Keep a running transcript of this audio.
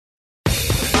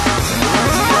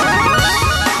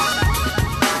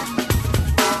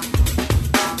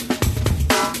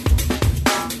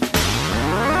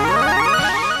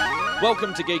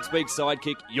Welcome to Geek Speak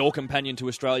Sidekick, your companion to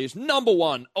Australia's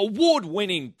 #1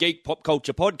 award-winning geek pop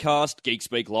culture podcast, Geek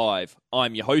Speak Live.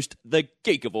 I'm your host, the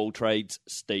geek of all trades,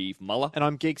 Steve Muller. And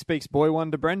I'm Geek Speaks Boy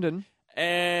Wonder Brendan.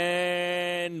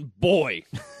 And boy,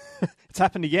 It's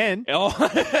happened again. oh,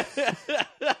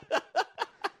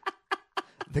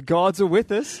 The gods are with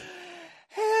us.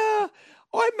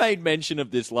 I made mention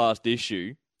of this last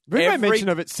issue. We made mention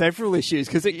of it several issues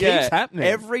because it keeps happening.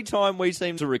 Every time we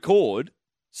seem to record,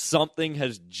 something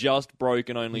has just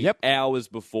broken only hours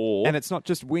before. And it's not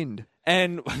just wind.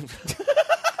 And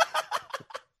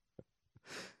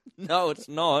no, it's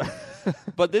not.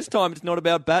 But this time it's not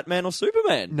about Batman or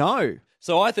Superman. No.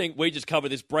 So I think we just cover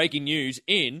this breaking news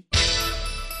in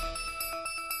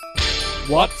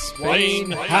What's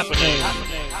been happening?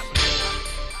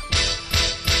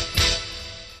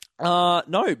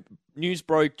 No, news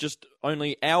broke just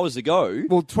only hours ago.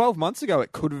 Well, 12 months ago,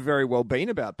 it could have very well been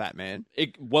about Batman.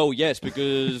 Well, yes,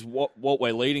 because what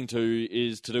we're leading to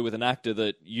is to do with an actor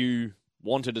that you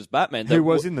wanted as Batman. Who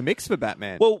was in the mix for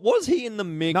Batman? Well, was he in the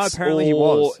mix? No, apparently he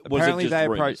was. Apparently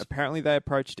they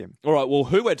approached him. All right, well,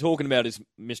 who we're talking about is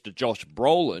Mr. Josh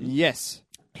Brolin. Yes.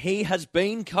 He has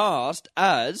been cast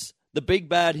as the big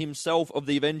bad himself of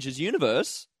the Avengers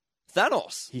universe,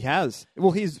 Thanos. He has.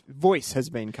 Well, his voice has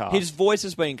been cast. His voice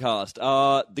has been cast.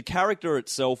 The character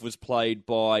itself was played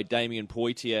by Damien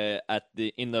Poitier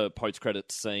in the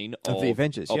post-credits scene of the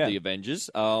Avengers. The Avengers.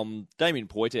 Damien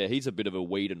Poitier, he's a bit of a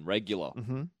Whedon regular.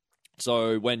 Mm-hmm.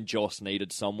 So when Joss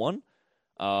needed someone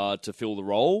to fill the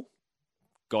role,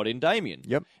 got in Damien.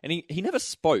 Yep. And he never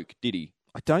spoke, did he?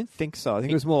 I don't think so. I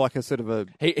think it was more like a sort of a...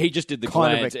 He just did the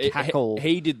kind glance. of a cackle.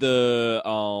 He did the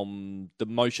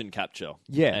motion capture.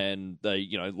 Yeah. And they,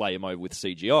 lay him over with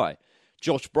CGI.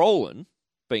 Josh Brolin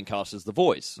being cast as the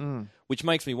voice, which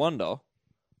makes me wonder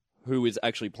who is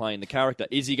actually playing the character.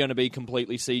 Is he going to be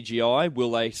completely CGI?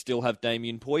 Will they still have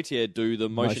Damien Poitier do the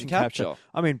motion capture?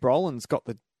 I mean, Brolin's got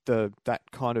that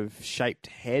kind of shaped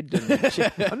head.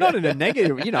 And I'm not in a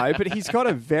negative, but he's got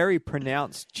a very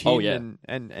pronounced chin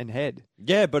and head.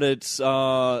 Yeah, but it's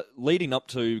leading up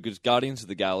to, because Guardians of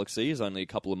the Galaxy is only a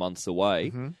couple of months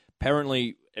away. Mm-hmm.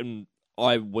 Apparently, and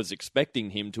I was expecting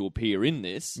him to appear in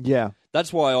this. Yeah.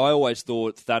 That's why I always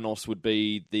thought Thanos would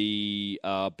be the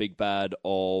big bad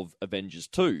of Avengers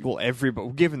 2. Well,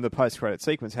 given the post-credit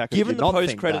sequence, how could Given you not the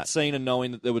post-credit think that? scene and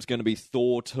knowing that there was going to be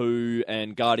Thor 2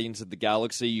 and Guardians of the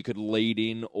Galaxy, you could lead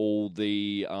in all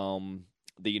the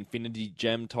Infinity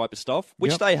Gem type of stuff,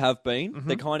 which they have been. Mm-hmm.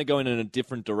 They're kind of going in a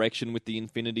different direction with the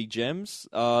Infinity Gems.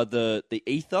 The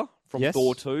Ether from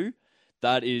Thor 2.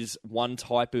 That is one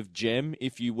type of gem,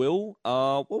 if you will.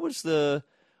 What was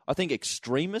I think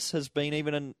Extremis has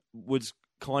been was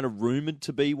kind of rumoured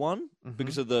to be one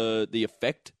because of the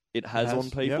effect it has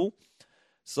on people. Yep.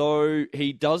 So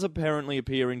he does apparently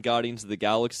appear in Guardians of the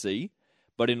Galaxy,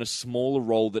 but in a smaller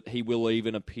role that he will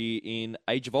even appear in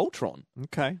Age of Ultron.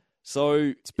 Okay. So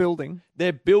it's building.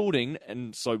 They're building,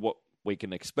 and so what we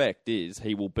can expect is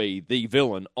he will be the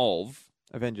villain of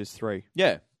Avengers 3.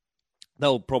 Yeah.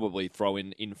 They'll probably throw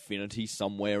in Infinity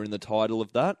somewhere in the title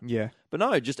of that. Yeah. But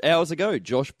no, just hours ago,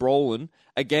 Josh Brolin,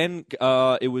 again,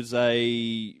 it was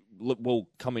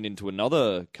coming into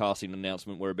another casting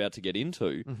announcement we're about to get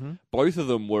into. Mm-hmm. Both of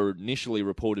them were initially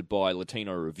reported by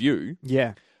Latino Review.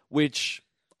 Yeah. Which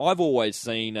I've always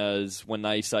seen as when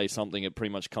they say something, it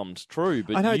pretty much comes true.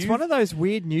 But I know, it's one of those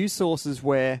weird news sources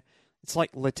where... It's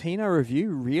like Latino Review,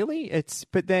 really?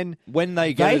 But then when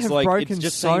they have broken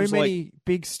so many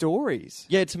big stories.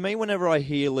 Yeah, to me, whenever I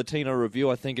hear Latino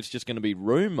Review, I think it's just going to be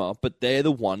rumour, but they're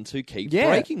the ones who keep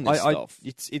breaking this stuff.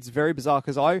 It's very bizarre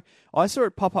because I saw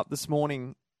it pop up this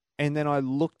morning, and then I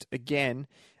looked again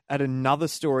at another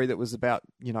story that was about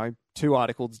 2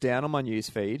 articles down on my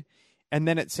newsfeed. And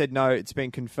then it said, no, it's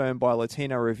been confirmed by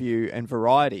Latino Review and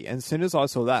Variety. And as soon as I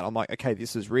saw that, I'm like, okay,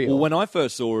 this is real. Well, when I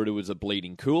first saw it, it was a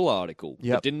Bleeding Cool article.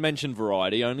 Yep. It didn't mention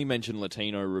Variety, only mentioned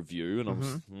Latino Review. And I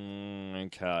was,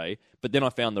 okay. But then I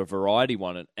found the Variety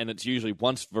one, and it's usually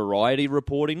once Variety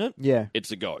reporting it,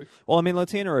 it's a go. Well, I mean,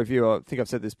 Latino Review, I think I've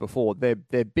said this before, their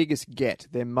biggest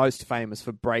they're most famous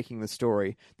for breaking the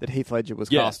story that Heath Ledger was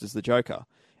cast as the Joker.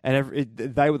 And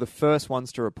they were the first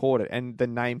ones to report it, and the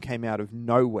name came out of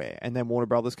nowhere, and then Warner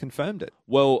Brothers confirmed it.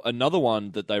 Well, another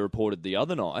one that they reported the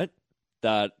other night,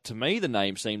 that to me the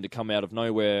name seemed to come out of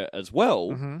nowhere as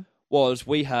well, was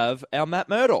we have our Matt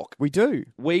Murdock. We do.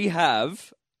 We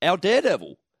have our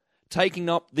Daredevil. Taking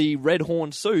up the red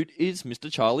horn suit is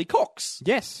Mr. Charlie Cox.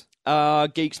 Yes.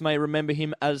 Geeks may remember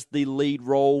him as the lead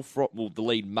role the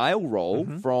lead male role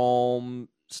from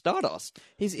Stardust.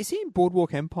 Is he in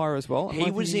Boardwalk Empire as well? Am I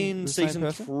He was thinking in the same season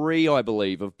person? 3, I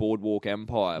believe, of Boardwalk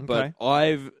Empire. Okay. But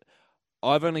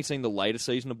I've only seen the later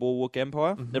season of Boardwalk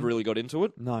Empire. Mm-hmm. Never really got into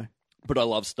it. No. But I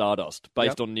love Stardust,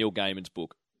 based Yep. on Neil Gaiman's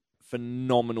book.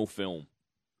 Phenomenal film.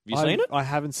 Have you seen it? I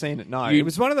haven't seen it, no. You- It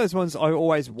was one of those ones I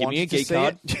always Give me a wanted to geek see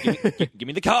card. it. Give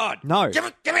me the card. No. Give me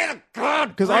the card.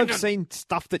 Because I've seen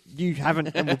stuff that you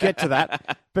haven't, and we'll get to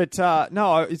that. But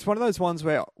no, it's one of those ones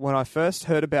where when I first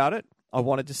heard about it, I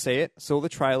wanted to see it, saw the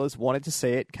trailers, wanted to see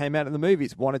it, came out in the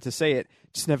movies, wanted to see it,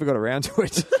 just never got around to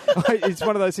it. It's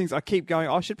one of those things I keep going,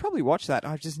 I should probably watch that.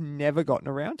 I've just never gotten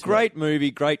around to it. Great movie,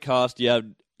 great cast. Yeah,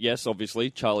 yes, obviously,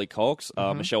 Charlie Cox,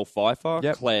 Michelle Pfeiffer,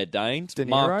 Yep. Claire Danes, De Niro.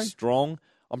 Mark Strong.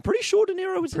 I'm pretty sure De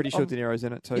Niro was Pretty in sure it. De Niro's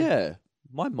in it too. Yeah,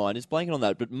 my mind is blanking on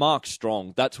that. But Mark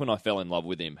Strong, that's when I fell in love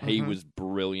with him. Mm-hmm. He was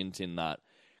brilliant in that.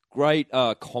 Great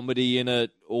comedy in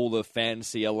it, all the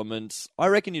fantasy elements. I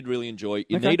reckon you'd really enjoy it.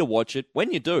 You Okay. need to watch it.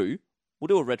 When you do, we'll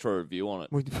do a retro review on it.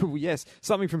 Well, yes,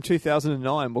 something from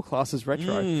 2009 we'll class as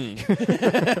retro.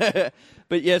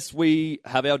 But yes, we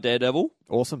have our Daredevil.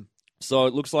 Awesome. So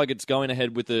it looks like it's going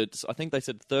ahead with its, I think they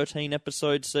said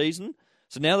 13-episode season.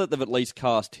 So now that they've at least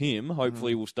cast him,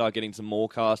 hopefully we'll start getting some more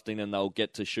casting and they'll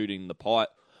get to shooting the pilot.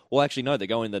 Well, actually, no, they're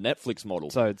going the Netflix model.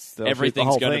 So it's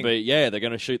everything's going to be, yeah, they're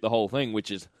going to shoot the whole thing,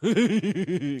 which is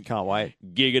Can't wait.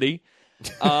 giggity.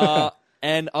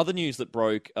 And other news that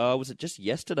broke, was it just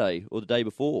yesterday or the day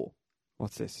before?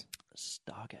 What's this?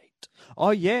 Stargate. Oh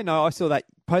yeah, no, I saw that.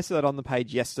 Posted that on the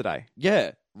page yesterday.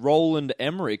 Yeah, Roland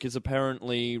Emmerich is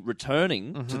apparently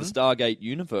returning to the Stargate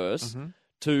universe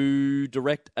to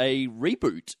direct a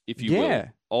reboot, if you Yeah.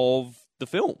 will, of the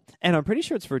film. And I'm pretty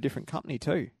sure it's for a different company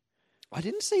too. I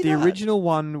didn't see The that. original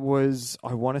one was,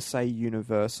 I want to say,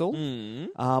 Universal. Mm.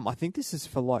 I think this is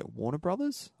for like Warner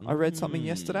Brothers. I read something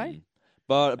yesterday.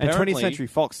 But And apparently, 20th Century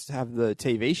Fox have the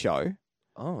TV show.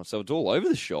 Oh, so it's all over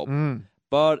the shop. Mm.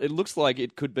 But it looks like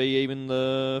it could be even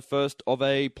the first of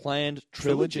a planned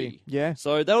trilogy. Yeah.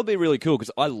 So that'll be really cool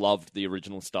because I loved the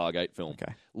original Stargate film.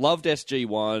 Okay. Loved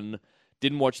SG-1.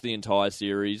 Didn't watch the entire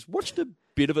series. Watched a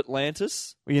bit of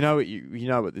Atlantis. Well, you know what you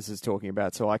know what this is talking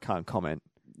about, so I can't comment.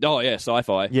 Oh, yeah,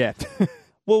 sci-fi. Yeah.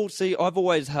 Well, see,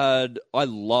 I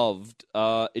loved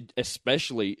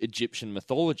especially Egyptian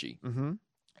mythology. Mm-hmm.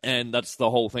 And that's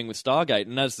the whole thing with Stargate.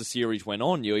 And as the series went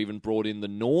on, you even brought in the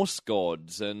Norse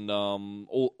gods and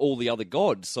all the other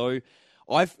gods. So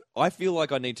I feel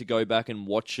like I need to go back and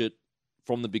watch it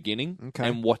from the beginning Okay.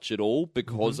 and watch it all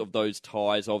because of those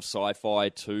ties of sci-fi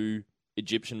to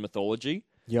Egyptian mythology.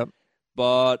 Yep.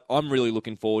 But I'm really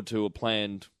looking forward to a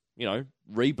planned,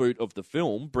 reboot of the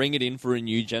film, bring it in for a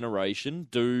new generation,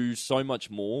 do so much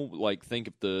more. Like, think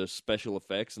of the special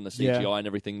effects and the CGI Yeah. and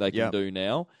everything they can Yep. do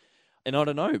now. And I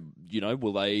don't know,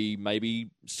 will they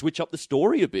maybe switch up the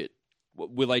story a bit?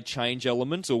 Will they change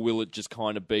elements, or will it just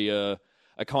kind of be a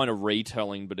kind of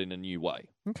retelling, but in a new way?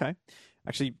 Okay.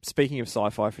 Actually, speaking of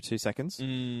sci-fi for 2 seconds,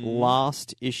 Mm.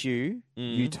 last issue,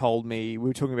 you told me, we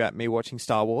were talking about me watching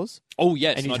Star Wars, Oh,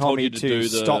 yes, and you I told me you to do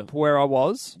the stop where I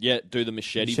was, do the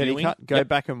machete viewing. cut, go Yep.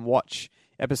 back and watch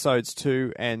episodes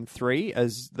 2 and 3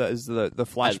 as the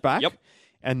flashback, Yep.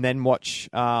 and then watch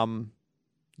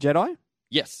Jedi.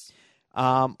 Yes.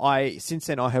 Since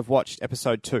then I have watched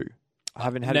episode 2. I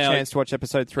haven't had Now- a chance to watch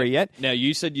episode 3 yet. Now,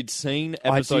 you said you'd seen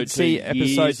I episode did 2 see episode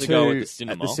years 2 ago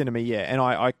at the cinema. yeah, and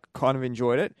I kind of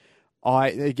enjoyed it.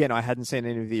 I hadn't seen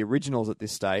any of the originals at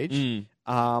this stage. Mm.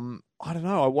 I don't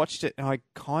know. I watched it and I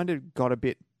kind of got a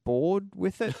bit bored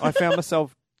with it. I found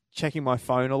myself checking my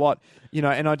phone a lot, and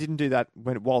I didn't do that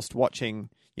whilst watching,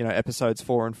 episodes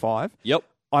 4 and 5. Yep.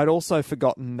 I'd also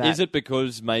forgotten that. Is it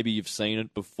because maybe you've seen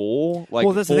it before? Like,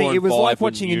 well, that's the 4 thing. and It was 5 like were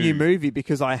watching a new movie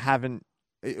because I haven't.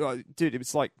 Dude, it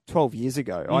was like 12 years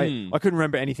ago. I couldn't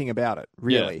remember anything about it,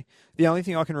 really. Yeah. The only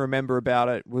thing I can remember about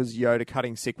it was Yoda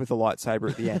cutting sick with a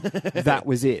lightsaber at the end. That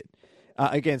was it.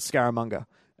 Against Scaramanga,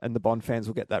 and the Bond fans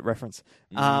will get that reference.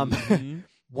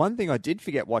 One thing I did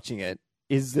forget watching it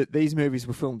is that these movies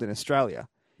were filmed in Australia.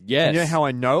 Yes. And you know how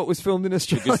I know it was filmed in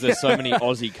Australia? Because there's so many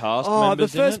Aussie cast the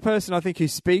members first in it. person I think who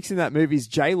speaks in that movie is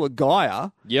Jayla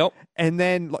Geyer. Yep. And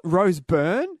then like, Rose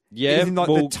Byrne Yeah, is in like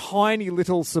well- the tiny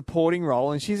little supporting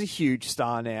role, and she's a huge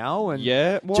star now. And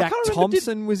Yeah. Well, I Jack can't remember,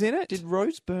 Thompson was in it. Did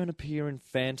Rose Byrne appear in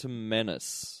Phantom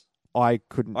Menace? I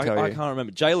couldn't tell I you. can't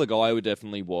remember. Jayla Guy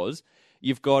definitely was.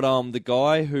 You've got the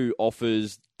guy who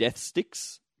offers death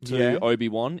sticks to Yeah.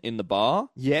 Obi-Wan in the bar.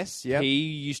 Yes, yeah. He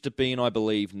used to be in, I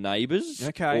believe, Neighbours.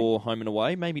 Okay. Or Home and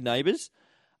Away, maybe Neighbours.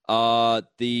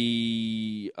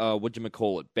 The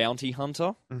bounty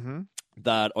hunter Mm-hmm.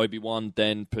 that Obi-Wan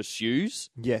then pursues,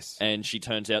 Yes. and she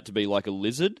turns out to be like a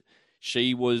lizard.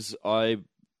 She was, I'm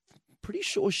pretty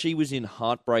sure she was in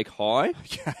Heartbreak High.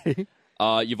 Okay.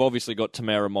 You've obviously got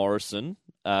Tamara Morrison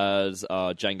as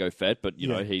Django Fett, but, you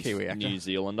know, he's Kiwi actor. New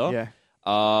Zealander.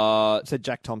 Yeah. Said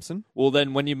Jack Thompson. Well,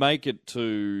 then when you make it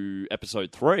to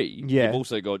episode 3, you've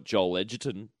also got Joel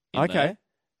Edgerton in there.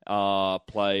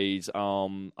 Plays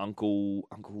Uncle.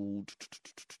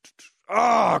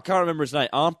 I can't remember his name.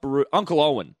 Uncle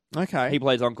Owen. Okay. He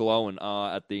plays Uncle Owen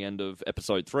at the end of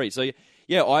episode 3. So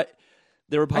yeah,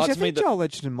 there are parts Actually, I of me think that Joel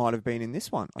Edgerton might have been in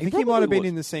this one. I think he probably might have been was.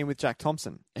 in the scene with Jack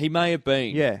Thompson. he may have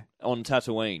been. Yeah. On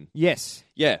Tatooine. Yes.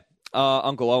 Yeah.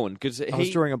 Uncle Owen, because I was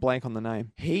drawing a blank on the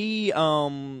name.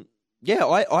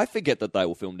 I forget that they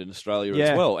were filmed in Australia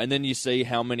Yeah. as well. And then you see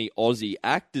how many Aussie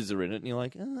actors are in it, and you're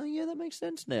like, oh, yeah, that makes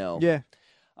sense now. Yeah.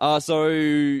 So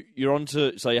you're on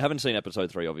to... So you haven't seen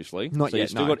episode 3, obviously. Not so yet,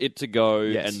 you've still no. got it to go,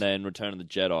 Yes. and then Return of the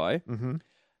Jedi. Mm-hmm.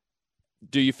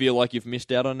 Do you feel like you've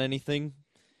missed out on anything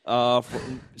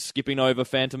from skipping over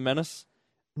Phantom Menace?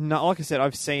 No, like I said,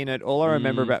 I've seen it. All I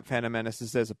remember about Phantom Menace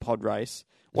is there's a pod race.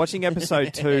 Watching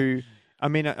episode 2... I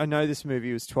mean, I know this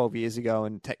movie was 12 years ago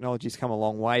and technology's come a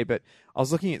long way, but I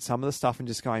was looking at some of the stuff and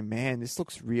just going, man, this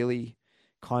looks really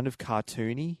kind of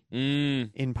cartoony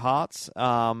in parts.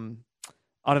 I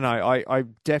don't know. I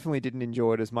definitely didn't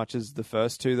enjoy it as much as the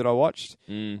first 2 that I watched.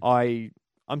 I'm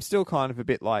still kind of a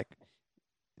bit like,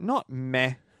 not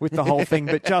meh with the whole thing,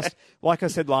 but just, like I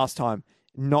said last time,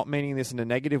 not meaning this in a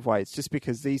negative way. It's just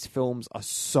because these films are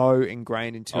so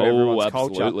ingrained into everyone's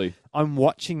absolutely. culture. I'm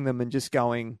watching them and just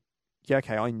going... Yeah,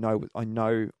 okay, I know.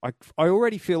 I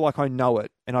already feel like I know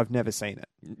it, and I've never seen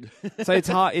it. So it's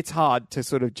hard. It's hard to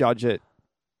sort of judge it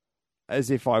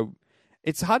as if I.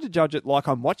 It's hard to judge it like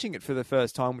I'm watching it for the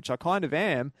first time, which I kind of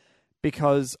am,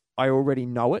 because I already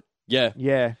know it. Yeah.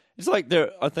 Yeah. It's like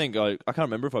there. I think I can't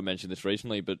remember if I mentioned this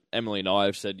recently, but Emily and I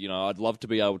have said, you know, I'd love to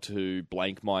be able to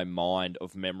blank my mind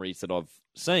of memories that I've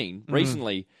seen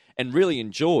recently and really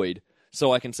enjoyed,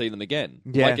 so I can see them again.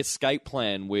 Yeah. Like Escape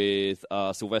Plan with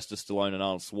Sylvester Stallone and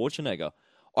Arnold Schwarzenegger.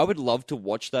 I would love to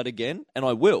watch that again, and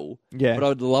I will. Yeah. But I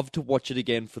would love to watch it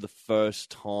again for the first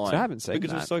time. So I haven't seen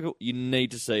because that. it's so cool. You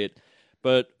need to see it.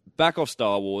 But back off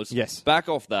Star Wars. Yes. Back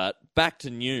off that. Back to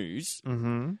news.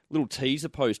 Mm-hmm. Little teaser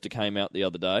poster came out the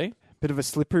other day. Bit of a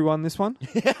slippery one, this one.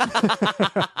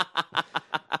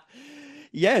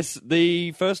 Yes,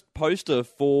 the first poster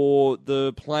for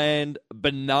the planned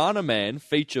Banana Man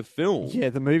feature film. Yeah,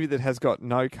 the movie that has got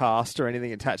no cast or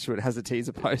anything attached to it has a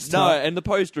teaser poster. No, and the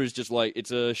poster is just like,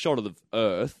 it's a shot of the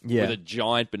Earth Yeah. with a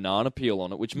giant banana peel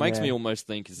on it, which makes Yeah. me almost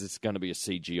think, is this going to be a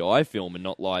CGI film and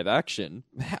not live action?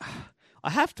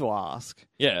 I have to ask,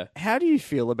 Yeah. how do you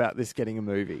feel about this getting a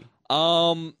movie?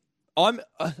 I'm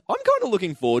kind of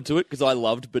looking forward to it because I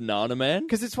loved Banana Man.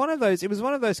 Because it was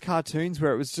one of those cartoons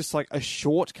where it was just like a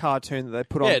short cartoon that they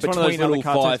put on Yeah, it's between one of those other little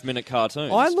cartoons. 5-minute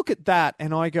cartoons. I look at that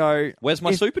and I go, Where's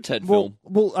my Super Ted well, film?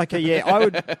 well, okay, yeah,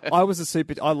 I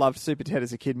loved Super Ted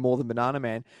as a kid more than Banana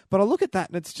Man, but I look at that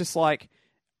and it's just like,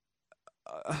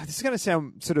 this is going to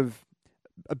sound sort of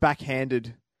a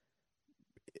backhanded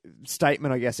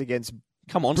statement, I guess, against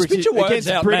Come on, spit your words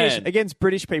out, man. against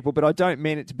British people, but I don't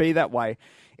mean it to be that way.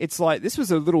 It's like, this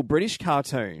was a little British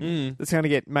cartoon that's going to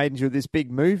get made into this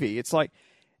big movie. It's like,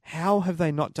 how have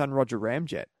they not done Roger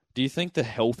Ramjet? Do you think the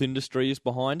health industry is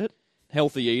behind it?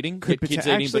 Healthy eating? Get kids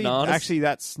actually, eating bananas? Actually,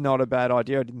 that's not a bad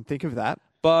idea. I didn't think of that.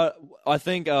 But I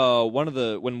think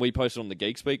when we posted on the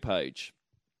Geek Speak page,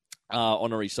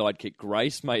 honorary sidekick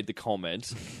Grace made the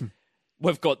comment,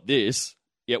 we've got this,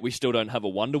 yet we still don't have a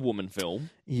Wonder Woman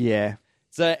film. Yeah.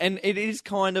 So, and it is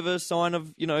kind of a sign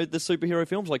of, you know, the superhero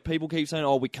films. Like, people keep saying,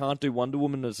 oh, we can't do Wonder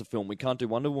Woman as a film. We can't do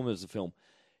Wonder Woman as a film.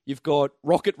 You've got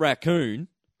Rocket Raccoon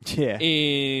Yeah.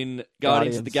 in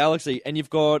Guardians of the Galaxy, and you've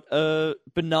got a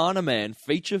Banana Man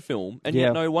feature film, and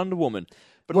yet no Wonder Woman.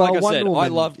 But Well, like I Wonder said, I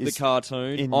Woman loved the is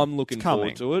cartoon. I'm looking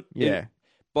forward to it. Yeah.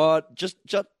 But just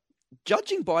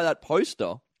judging by that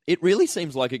poster, it really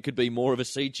seems like it could be more of a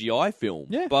CGI film.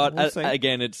 Yeah, But we'll see.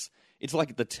 again, it's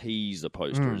like the teaser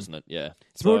poster, isn't it? Yeah.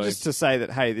 It's more just to say that,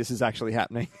 hey, this is actually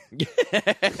happening.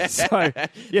 So, yeah,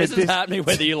 this is happening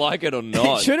whether you like it or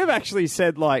not. It should have actually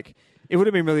said, like, it would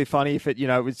have been really funny if it, you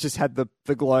know, it was just had the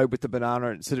globe with the banana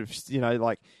and sort of, you know,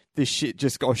 like, this shit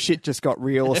just got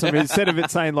real or something. Instead of it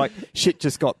saying, like, shit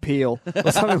just got peel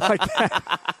or something like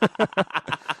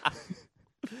that.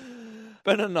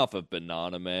 But enough of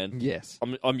Banana Man. Yes.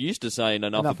 I'm used to saying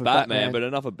enough of Batman, but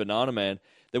enough of Banana Man.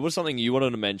 There was something you wanted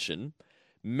to mention.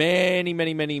 Many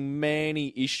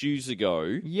issues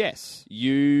ago. Yes.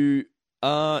 You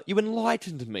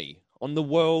enlightened me on the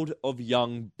world of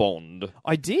young Bond.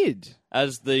 I did.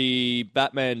 As the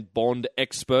Batman Bond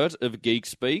expert of Geek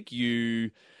Speak,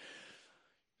 you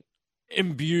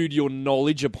imbued your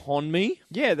knowledge upon me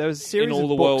Yeah, there was a series in all of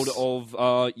the books. world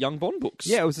of young Bond books.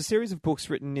 Yeah, it was a series of books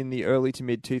written in the early to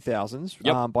mid 2000s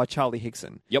Yep. by Charlie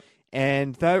Hickson. Yep.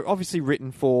 And they're obviously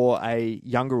written for a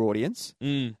younger audience,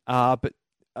 but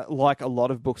like a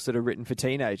lot of books that are written for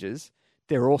teenagers,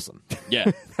 they're awesome.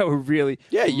 Yeah. They were really,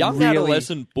 Young really,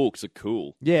 adolescent books are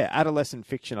cool. Yeah, adolescent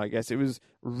fiction, I guess. It was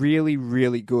really,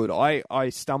 really good. I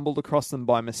stumbled across them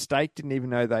by mistake, didn't even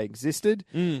know they existed,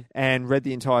 and read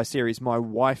the entire series. My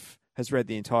wife has read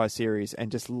the entire series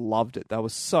and just loved it. They were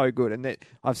so good. And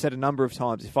I've said a number of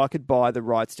times, if I could buy the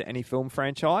rights to any film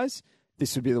franchise,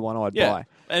 this would be the one I'd buy.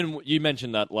 And you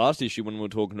mentioned that last issue when we were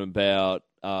talking about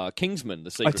Kingsman,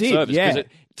 the Secret did, Service. yeah.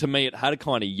 Because to me, it had a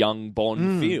kind of young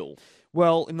Bond feel.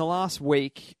 Well, in the last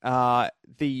week,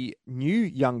 the new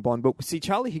Young Bond book, see,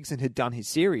 Charlie Hickson had done his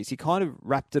series. He kind of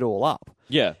wrapped it all up.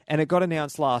 Yeah. And it got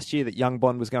announced last year that Young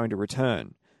Bond was going to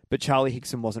return, but Charlie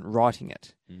Hickson wasn't writing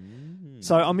it.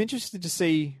 So I'm interested to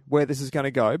see where this is going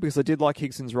to go, because I did like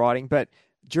Hickson's writing, but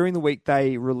during the week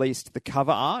they released the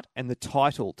cover art and the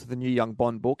title to the new Young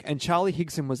Bond book, and Charlie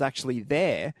Hickson was actually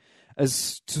there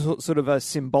as sort of a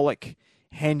symbolic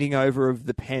handing over of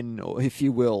the pen, or if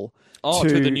you will,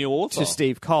 to the new author. To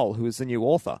Steve Cole, who is the new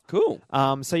author. Cool.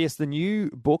 So yes, the new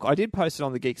book, I did post it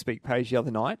on the Geek Speak page the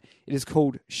other night. It is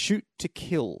called Shoot to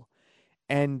Kill.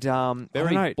 And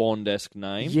Very Bond-esque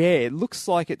name. Yeah, it looks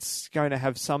like it's going to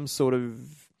have some sort of,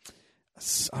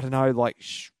 I don't know, like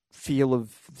feel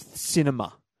of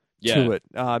cinema to it.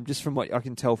 Just from what I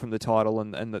can tell from the title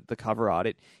and the cover art,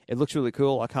 it looks really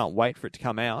cool. I can't wait for it to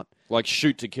come out. Like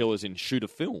Shoot to Kill as in shoot a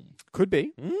film. Could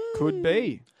be. Could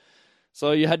be.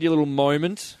 So you had your little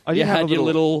moment. I did you have had a your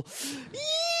little...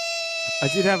 I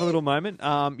did have a little moment.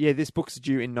 Yeah, this book's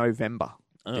due in November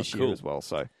this year cool. as well.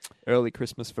 So early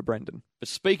Christmas for Brendan. But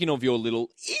speaking of your little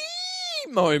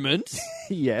moment,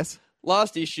 Yes,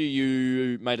 last issue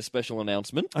you made a special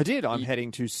announcement. I did. I'm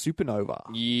heading to Supernova.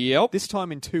 Yep. This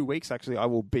time in 2 weeks, actually, I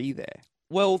will be there.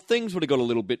 Well, things would have got a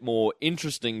little bit more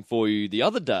interesting for you the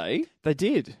other day They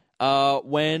did.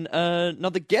 when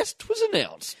another guest was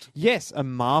announced. Yes, a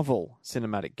Marvel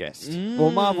cinematic guest.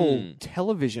 Or Marvel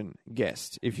television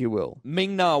guest, if you will.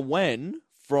 Ming-Na Wen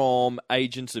from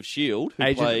Agents of S.H.I.E.L.D., who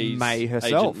Agent plays May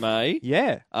herself. Agent May.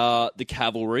 Yeah. The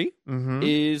Cavalry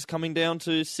is coming down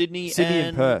to Sydney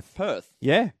and Perth. Perth.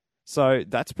 Yeah. So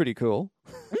that's pretty cool.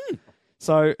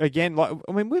 So again,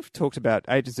 we've talked about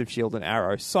Agents of S.H.I.E.L.D. and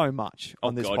Arrow so much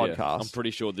on this podcast. Yeah. I'm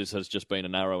pretty sure this has just been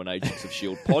an Arrow and Agents of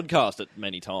S.H.I.E.L.D. podcast at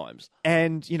many times.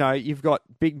 And, you've got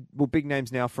big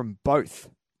names now from both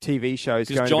TV shows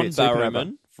going John to be at Supernova.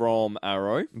 Barrowman from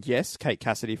Arrow. Yes, Kate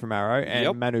Cassidy from Arrow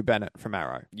and Manu Bennett from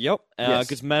Arrow. Yep. Yes.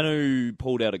 Because Manu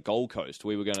pulled out at Gold Coast.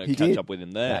 We were going to He catch did. up with him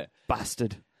there. That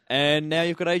bastard. And now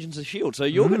you've got Agents of S.H.I.E.L.D., so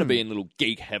you're going to be in little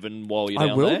geek heaven while you're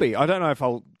down there. I will be. I don't know if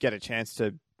I'll get a chance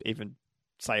to even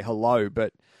say hello,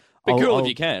 but Be cool if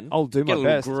you can. I'll do Get my a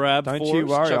little best. grab Don't for you us,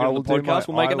 worry. chuck it I on will the do podcast. my-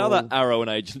 We'll make I another will- Arrow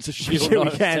and Agents of Yeah, we S.H.I.E.L.D.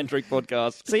 can. centric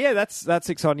podcast. So yeah, that's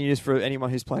exciting news for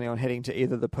anyone who's planning on heading to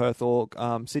either the Perth or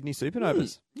Sydney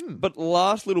Supernovas. But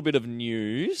last little bit of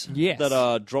news Yes.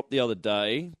 that dropped the other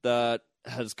day that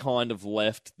has kind of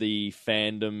left the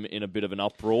fandom in a bit of an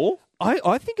uproar.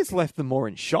 I think it's left them more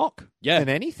in shock Yeah. than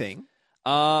anything.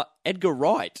 Edgar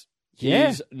Wright Yeah.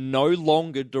 is no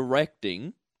longer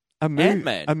directing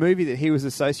Ant-Man. A movie that he was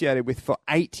associated with for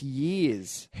 8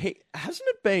 years. Hasn't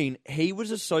it been? He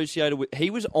was associated with. He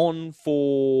was on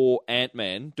for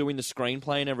Ant-Man doing the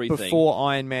screenplay and everything Before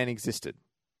Iron Man existed.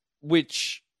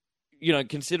 Which,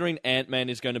 considering Ant-Man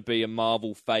is going to be a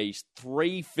Marvel Phase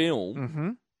 3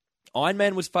 film, Iron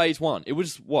Man was Phase 1. It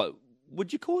was what?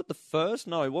 Would you call it the first?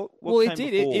 No. What Well, came it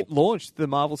did. before? It launched the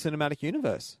Marvel Cinematic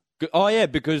Universe. Oh yeah,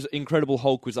 because Incredible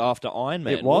Hulk was after Iron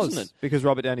Man, It was, wasn't it? because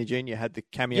Robert Downey Jr. had the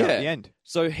cameo at the end.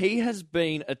 So he has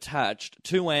been attached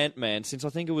to Ant-Man since I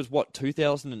think it was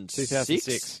 2006?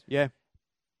 2006. Yeah.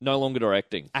 No longer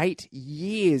directing. 8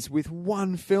 years with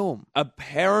one film.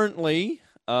 Apparently,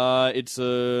 it's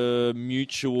a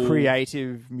mutual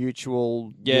Creative,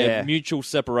 mutual. mutual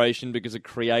separation because of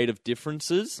creative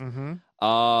differences. Mm-hmm.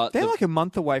 The- They're like a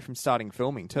month away from starting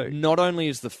filming too. not only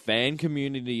is the fan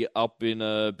community up in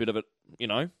a bit of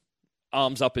a,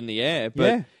 arms up in the air, but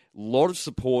Yeah. a lot of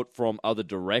support from other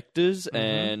directors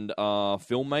and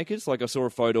filmmakers. Like I saw a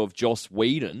photo of Joss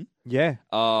Whedon. Yeah.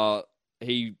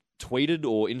 He tweeted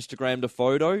or Instagrammed a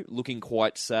photo looking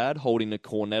quite sad, holding a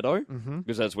Cornetto,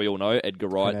 because as we all know, Edgar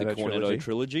Wright, the Cornetto Cornetto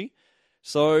trilogy.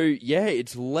 So, yeah,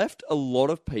 it's left a lot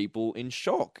of people in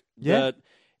shock that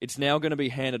it's now going to be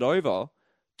handed over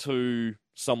to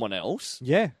someone else.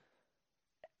 Yeah.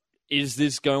 Is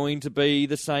this going to be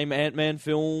the same Ant-Man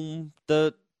film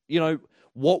that,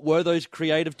 what were those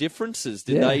creative differences?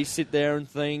 Did they sit there and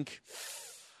think,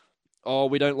 oh,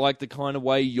 we don't like the kind of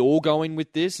way you're going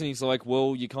with this? And he's like,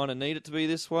 well, you kind of need it to be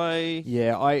this way.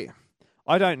 Yeah,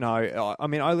 I don't know. I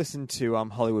mean, I listened to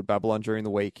Hollywood Babylon during the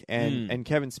week, and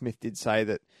Kevin Smith did say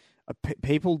that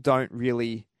people don't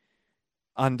really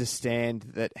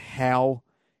understand that how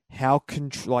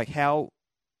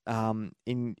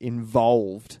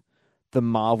involved the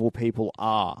Marvel people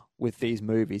are with these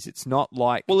movies. It's not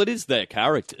like... Well, it is their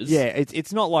characters. Yeah,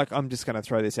 it's not like... I'm just going to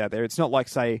throw this out there. It's not like,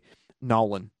 say,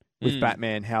 Nolan with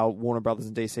Batman, how Warner Brothers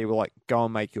and DC were like, go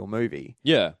and make your movie.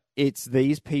 Yeah. It's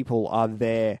these people are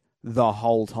there the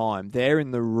whole time. They're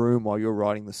in the room while you're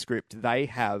writing the script. They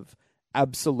have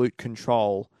absolute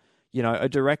control. You know, a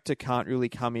director can't really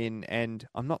come in and...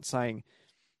 I'm not saying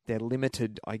they're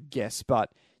limited, I guess,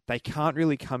 but they can't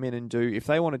really come in and do... If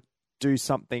they want to do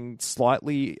something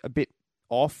slightly a bit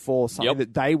off or something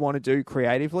that they want to do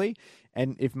creatively,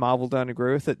 and if Marvel don't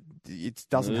agree with it, it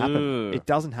doesn't happen. It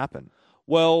doesn't happen.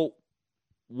 Well,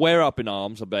 we're up in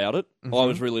arms about it. I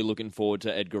was really looking forward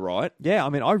to Edgar Wright. Yeah, I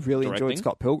mean, I really directing. enjoyed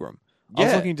Scott Pilgrim.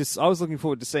 Yeah. I was looking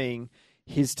forward to seeing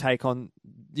his take on,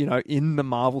 you know, in the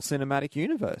Marvel Cinematic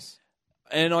Universe.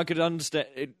 And I could understand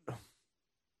it.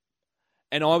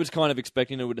 And I was kind of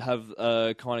expecting it would have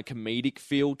a kind of comedic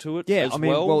feel to it as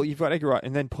well, you've got Edgar Wright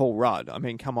and then Paul Rudd. I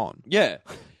mean, come on. Yeah.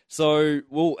 So,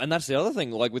 well, and that's the other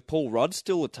thing. Like, with Paul Rudd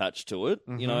still attached to it,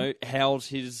 you know, how's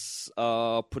his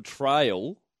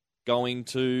portrayal going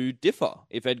to differ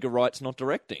if Edgar Wright's not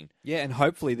directing? Yeah, and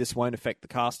hopefully this won't affect the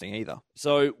casting either.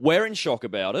 So, we're in shock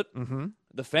about it. Mm-hmm.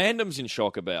 The fandom's in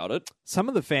shock about it. Some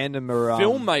of the fandom are...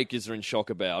 filmmakers are in shock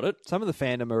about it. Some of the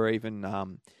fandom are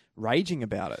even raging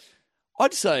about it.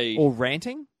 I'd say... Or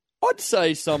ranting? I'd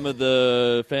say some of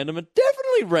the fandom are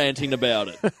definitely ranting about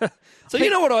it. So you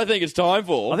know what I think it's time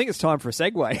for? I think it's time for a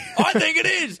segue. I think it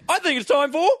is. I think it's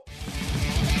time for...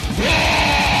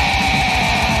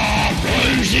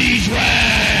 Rosie's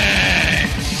Rants!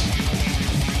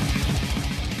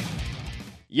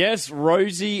 Yes,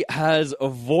 Rosie has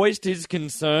voiced his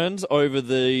concerns over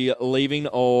the leaving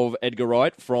of Edgar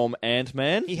Wright from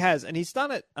Ant-Man. He has, and he's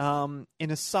done it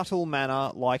in a subtle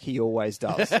manner like he always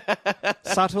does.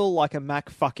 Subtle like a Mack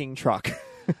fucking truck.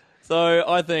 So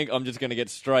I think I'm just going to get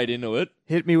straight into it.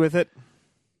 Hit me with it.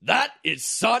 That is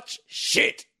such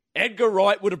shit. Edgar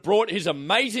Wright would have brought his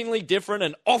amazingly different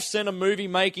and off-center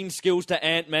movie-making skills to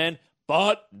Ant-Man,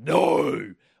 but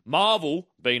no. Marvel,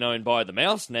 being owned by the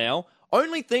mouse now,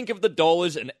 only think of the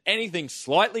dollars, and anything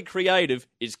slightly creative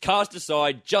is cast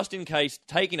aside just in case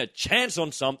taking a chance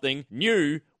on something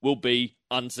new will be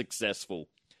unsuccessful.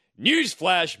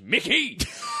 Newsflash, Mickey!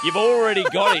 You've already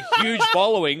got a huge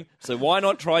following, so why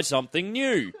not try something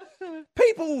new?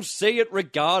 People will see it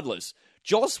regardless.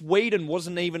 Joss Whedon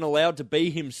wasn't even allowed to be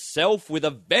himself with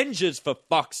Avengers, for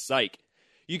fuck's sake.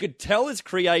 You could tell his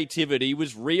creativity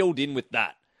was reeled in with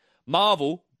that.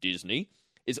 Marvel, Disney,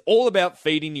 is all about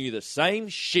feeding you the same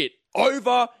shit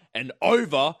over and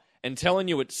over and telling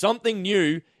you it's something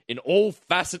new in all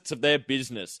facets of their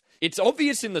business. It's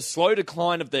obvious in the slow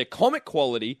decline of their comic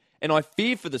quality, and I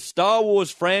fear for the Star Wars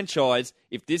franchise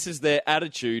if this is their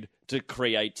attitude to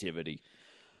creativity.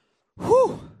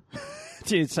 Whew.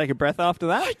 Do you take a breath after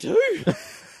that? I do.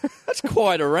 That's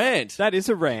quite a rant. That is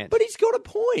a rant. But he's got a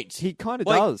point. He kind of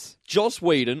does. Joss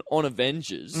Whedon on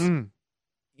Avengers...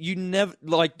 You never,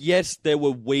 like, yes, there were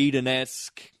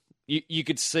Whedon-esque, you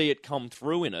could see it come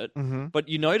through in it, but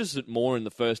you notice it more in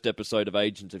the first episode of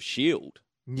Agents of S.H.I.E.L.D.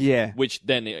 Yeah. Which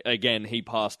then, again, he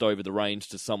passed over the reins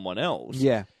to someone else.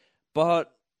 Yeah.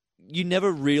 But you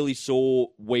never really saw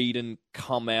Whedon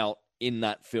come out in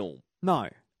that film. No.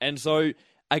 And so,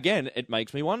 again, it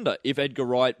makes me wonder, if Edgar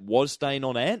Wright was staying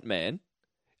on Ant-Man,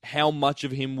 how much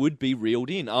of him would be reeled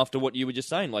in after what you were just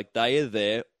saying? Like, they are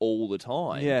there all the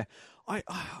time. Yeah.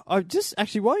 I just,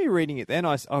 actually, while you're reading it then,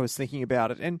 I was thinking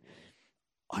about it, and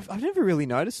I've never really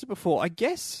noticed it before. I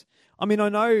guess, I mean, I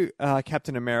know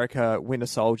Captain America, Winter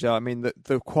Soldier, I mean,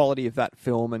 the quality of that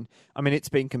film, and I mean, it's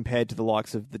been compared to the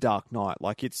likes of The Dark Knight,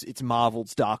 like it's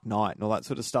Marvel's Dark Knight and all that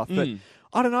sort of stuff, but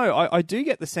I don't know, I do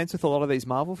get the sense with a lot of these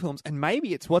Marvel films, and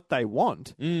maybe it's what they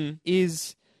want,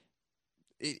 is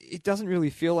it doesn't really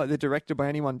feel like they're directed by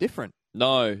anyone different.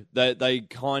 No, they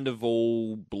kind of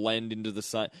all blend into the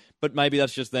same. But maybe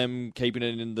that's just them keeping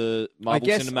it in the Marvel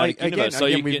Cinematic Universe, so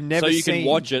you can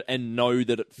watch it and know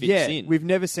that it fits in. We've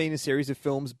never seen a series of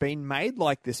films being made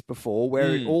like this before,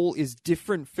 where it all is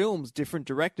different films, different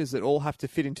directors that all have to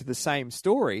fit into the same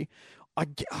story. I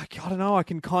don't know. I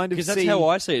can kind of see, because that's how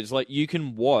I see it. It's like you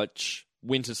can watch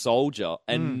Winter Soldier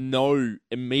and know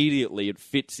immediately it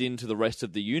fits into the rest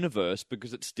of the universe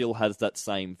because it still has that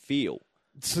same feel.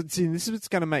 So, see, this is what's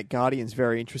going to make Guardians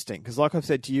very interesting because, like I've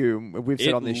said to you, and we've said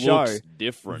It on this show, looks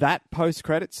different. that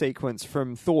post-credit sequence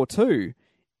from Thor 2,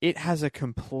 it has a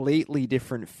completely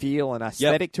different feel and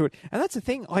aesthetic to it. And that's the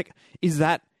thing. Like, is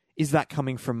that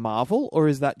coming from Marvel or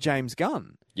is that James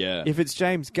Gunn? Yeah. If it's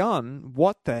James Gunn,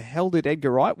 what the hell did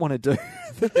Edgar Wright want to do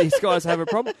that these guys have a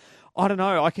problem? I don't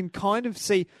know. I can kind of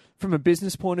see, from a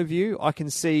business point of view, I can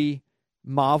see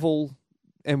Marvel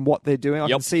and what they're doing. I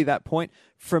can see that point.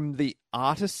 From the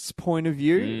artist's point of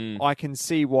view, I can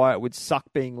see why it would suck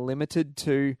being limited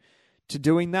to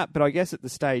doing that. But I guess at the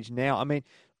stage now, I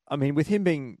mean, with him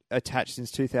being attached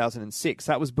since 2006,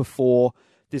 that was before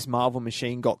this Marvel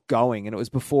machine got going, and it was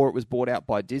before it was bought out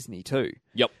by Disney too.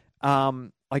 Yep.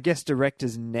 I guess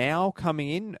directors now coming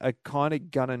in are kind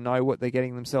of gonna know what they're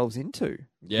getting themselves into.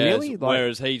 Yeah, really?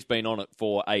 Whereas he's been on it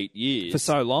for 8 years. For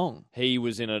so long. He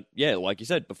was in it, like you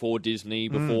said, before Disney,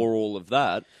 before all of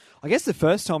that. I guess the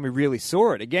first time we really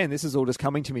saw it, again, this is all just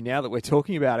coming to me now that we're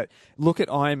talking about it, look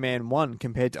at Iron Man 1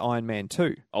 compared to Iron Man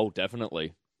 2. Oh,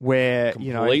 definitely. Where,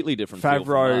 Completely different feel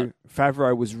from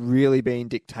Favreau was really being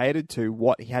dictated to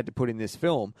what he had to put in this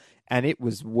film, and it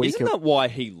was weaker. Isn't that why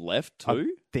he left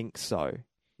too? I think so.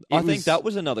 I think that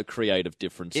was another creative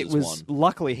difference as one.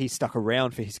 Luckily, he stuck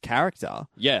around for his character.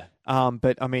 Yeah.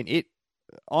 But, I mean,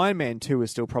 Iron Man 2 is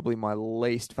still probably my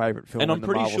least favourite film and in I'm the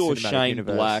pretty Marvel sure Cinematic Shane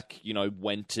Universe. Black,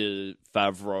 went to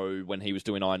Favreau when he was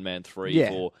doing Iron Man 3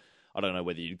 for, I don't know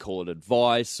whether you'd call it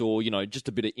advice or, just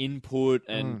a bit of input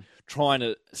and trying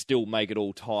to still make it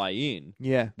all tie in.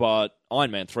 Yeah. But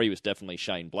Iron Man 3 was definitely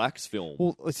Shane Black's film.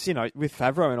 Well, it's, with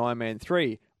Favreau and Iron Man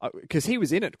 3, because he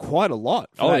was in it quite a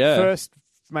lot for that first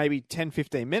maybe 10,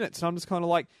 15 minutes. And I'm just kind of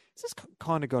like, this has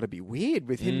kind of got to be weird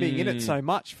with him being in it so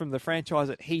much from the franchise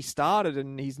that he started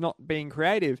and he's not being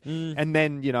creative. And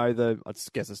then, I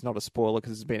guess it's not a spoiler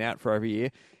because it's been out for over a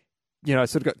year,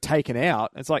 sort of got taken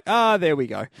out. It's like, there we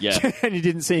go. Yeah. And you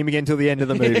didn't see him again till the end of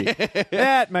the movie.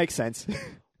 That makes sense.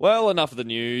 Well, enough of the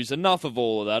news, enough of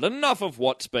all of that, enough of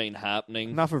what's been happening.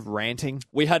 Enough of ranting.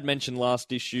 We had mentioned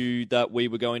last issue that we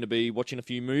were going to be watching a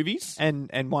few movies. And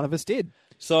one of us did.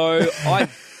 So,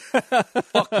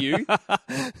 fuck you.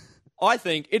 I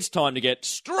think it's time to get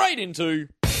straight into...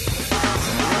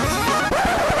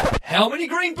 How many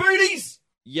green booties?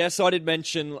 Yes, I did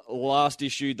mention last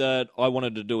issue that I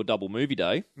wanted to do a double movie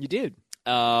day. You did.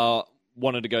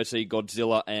 Wanted to go see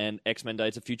Godzilla and X-Men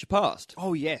Days of Future Past.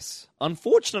 Oh, yes.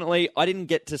 Unfortunately, I didn't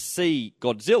get to see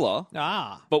Godzilla.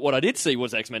 But what I did see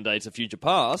was X-Men Days of Future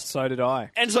Past. So did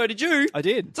I. And so did you. I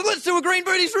did. So let's do a Green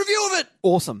Booties review of it.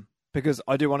 Awesome. Because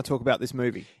I do want to talk about this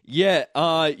movie. Yeah,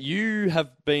 you have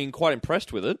been quite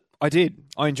impressed with it. I did.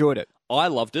 I enjoyed it. I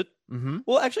loved it. Mm-hmm.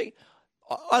 Well, actually,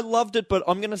 I loved it, but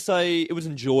I'm going to say it was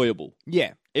enjoyable.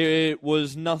 Yeah. It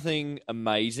was nothing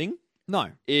amazing.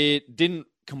 No. It didn't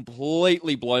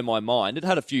completely blow my mind. It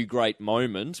had a few great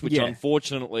moments, which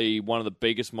unfortunately one of the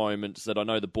biggest moments that I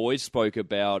know the boys spoke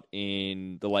about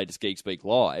in the latest Geek Speak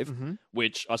Live,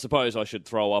 which I suppose I should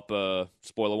throw up a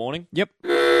spoiler warning. Yep.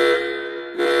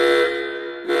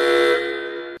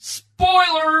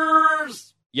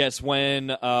 Spoilers! Yes, when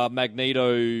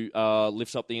Magneto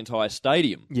lifts up the entire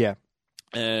stadium. Yeah.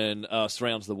 And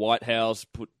surrounds the White House,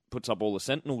 puts up all the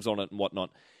Sentinels on it and whatnot.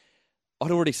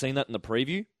 I'd already seen that in the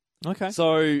preview. Okay.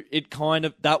 So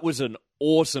that was an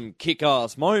awesome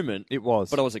kick-ass moment. It was.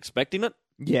 But I was expecting it.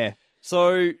 Yeah.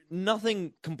 So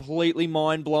nothing completely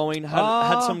mind-blowing.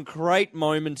 Had some great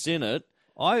moments in it.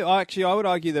 I would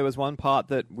argue there was one part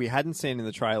that we hadn't seen in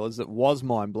the trailers that was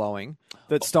mind-blowing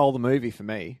that stole the movie for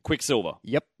me. Quicksilver.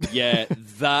 Yep. Yeah,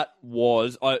 that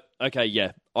was...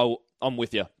 I'm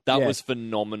with you. That was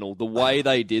phenomenal. The way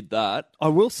they did that. I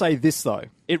will say this, though.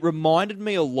 It reminded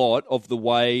me a lot of the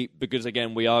way, because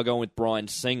again, we are going with Bryan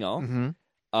Singer.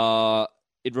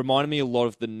 It reminded me a lot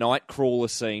of the Nightcrawler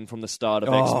scene from the start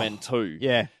of X-Men 2.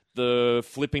 Yeah. The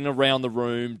flipping around the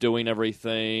room, doing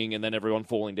everything, and then everyone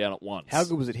falling down at once. How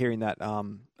good was it hearing that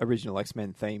original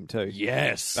X-Men theme, too?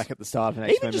 Yes. Back at the start of an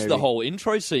X-Men movie. Even just the whole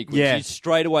intro sequence. Yeah. You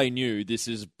straight away knew this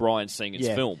is Bryan Singer's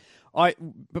film.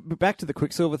 But back to the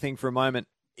Quicksilver thing for a moment.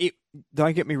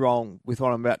 Don't get me wrong with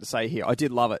what I'm about to say here. I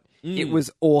did love it. It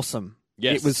was awesome.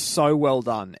 Yes. It was so well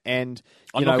done. And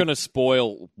I'm not going to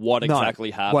spoil what exactly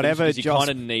happened because you kind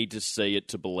of need to see it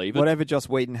to believe it. Whatever Joss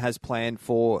Whedon has planned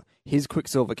for his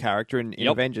Quicksilver character in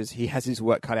Avengers, he has his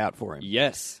work cut out for him.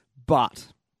 Yes. But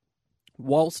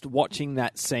whilst watching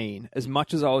that scene, as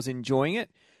much as I was enjoying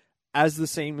it, as the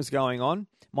scene was going on,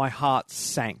 my heart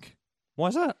sank. Why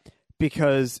is that?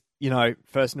 Because,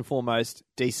 first and foremost,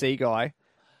 DC guy,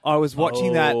 I was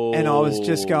watching that and I was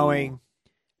just going,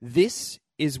 this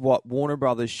is what Warner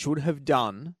Brothers should have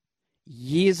done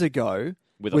years ago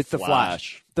With with a the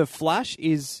Flash. The Flash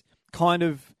is kind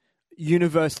of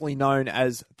universally known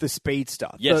as the speedster.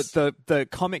 Yes. The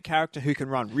comic character who can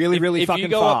run really, really if fucking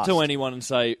fast. you go up to anyone and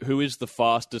say, who is the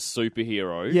fastest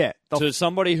superhero? Yeah, to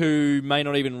somebody who may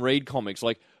not even read comics,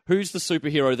 like, who's the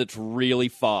superhero that's really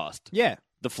fast? Yeah.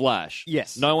 The Flash.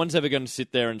 Yes. No one's ever going to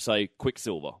sit there and say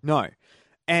Quicksilver. No.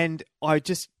 And I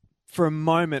just, for a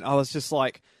moment, I was just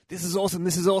like, this is awesome,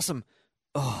 this is awesome.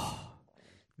 Oh,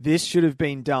 this should have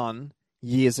been done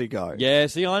years ago. Yeah,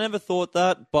 see, I never thought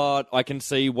that, but I can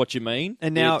see what you mean.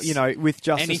 And now, It's with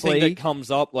Justice anything League... that comes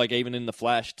up, like even in the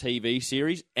Flash TV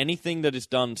series, anything that is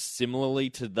done similarly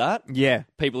to that, Yeah.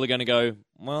 people are going to go,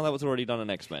 well, that was already done in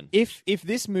X-Men. If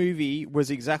this movie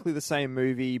was exactly the same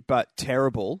movie but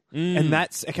terrible, and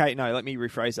that's... Okay, no, let me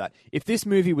rephrase that. If this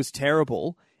movie was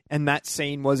terrible and that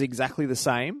scene was exactly the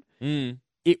same,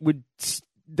 it would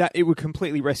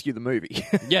completely rescue the movie.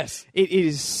 Yes. It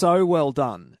is so well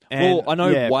done. And, Well, I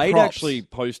know Wade props. actually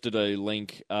posted a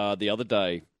link the other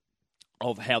day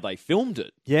of how they filmed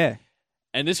it. Yeah.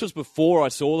 And this was before I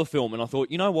saw the film, and I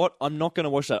thought, you know what? I'm not going to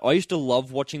watch that. I used to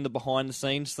love watching the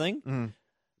behind-the-scenes thing,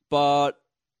 but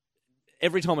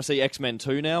every time I see X-Men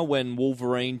 2 now, when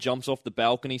Wolverine jumps off the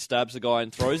balcony, stabs the guy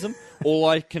and throws him, all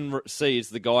I can see is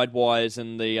the guide wires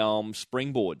and the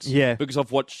springboards. Yeah. Because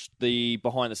I've watched the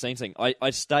behind-the-scenes thing.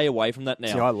 I stay away from that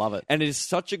now. See, I love it. And it is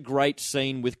such a great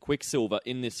scene with Quicksilver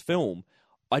in this film.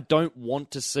 I don't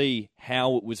want to see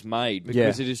how it was made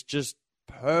because it is just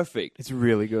perfect. It's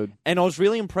really good. And I was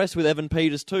really impressed with Evan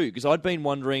Peters too, because I'd been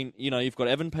wondering, you've got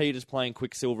Evan Peters playing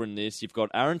Quicksilver in this, you've got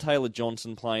Aaron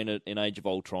Taylor-Johnson playing it in Age of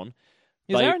Ultron.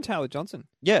 Is Aaron Taylor-Johnson?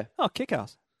 Yeah. Oh,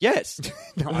 Kick-Ass. Yes.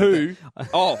 No, Who?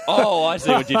 I see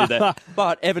what you did there.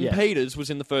 But Evan Peters was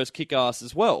in the first Kick-Ass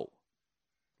as well.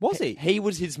 Was he? He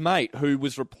was his mate who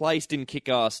was replaced in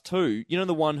Kick-Ass 2. You know,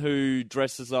 the one who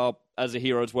dresses up as a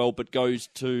hero as well, but goes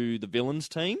to the villains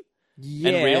team?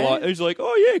 Yeah. And realize, who's like,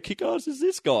 oh yeah, Kick-Ass is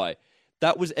this guy.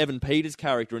 That was Evan Peters'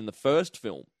 character in the first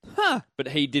film. Huh. But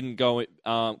he didn't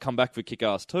come back for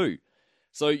Kick-Ass 2.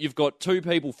 So you've got two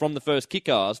people from the first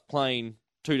Kick-Ass playing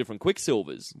two different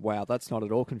Quicksilvers. Wow, that's not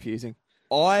at all confusing.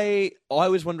 I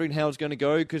was wondering how it was going to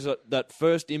go because that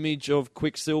first image of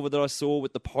Quicksilver that I saw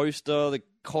with the poster, the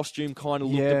costume kind of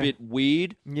looked a bit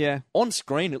weird. Yeah. On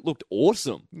screen, it looked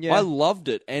awesome. Yeah. I loved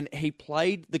it. And he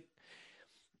played the...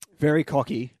 Very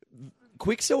cocky.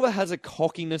 Quicksilver has a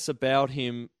cockiness about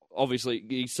him. Obviously,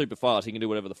 he's super fast. He can do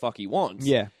whatever the fuck he wants.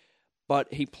 Yeah.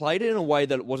 But he played it in a way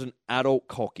that it wasn't adult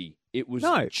cocky. It was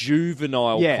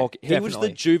juvenile cocky. He was the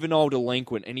definitely. juvenile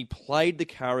delinquent, and he played the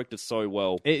character so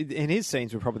well. And his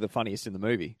scenes were probably the funniest in the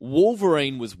movie.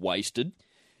 Wolverine was wasted.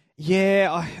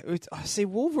 Yeah, I see.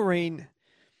 Wolverine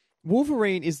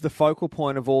is the focal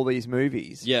point of all these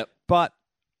movies. Yep. But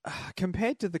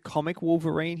compared to the comic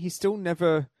Wolverine, he's still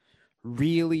never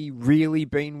really, really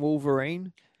been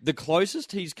Wolverine. The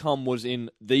closest he's come was in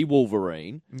The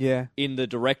Wolverine. Yeah. In the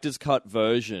director's cut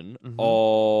version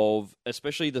of,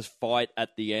 especially the fight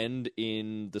at the end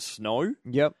in the snow.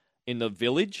 Yep. In the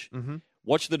village.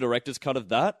 Watch the director's cut of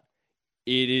that.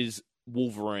 It is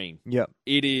Wolverine. Yep.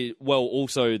 It is, well,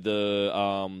 also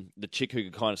the chick who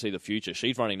can kind of see the future.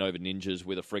 She's running over ninjas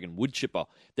with a friggin' wood chipper.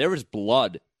 There is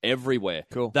blood everywhere.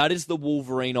 Cool. That is the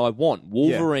Wolverine I want.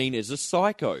 Wolverine is a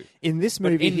psycho. In this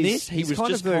movie, he was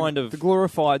just the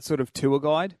glorified sort of tour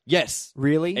guide. Yes.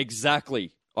 Really?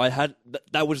 Exactly.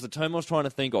 That was the term I was trying to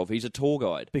think of. He's a tour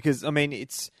guide. Because, I mean,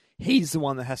 he's the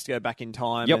one that has to go back in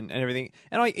time and everything.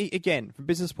 And again, from a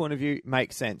business point of view,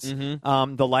 makes sense.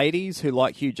 The ladies who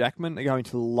like Hugh Jackman are going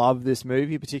to love this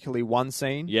movie, particularly one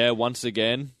scene. Yeah, once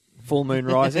again. Full Moon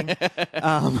Rising.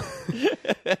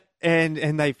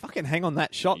 And they fucking hang on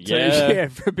that shot too,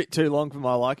 for a bit too long for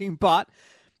my liking. But,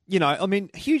 I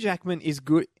mean, Hugh Jackman is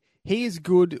good. He is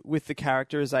good with the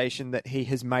characterization that he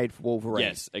has made for Wolverine.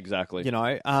 Yes, exactly.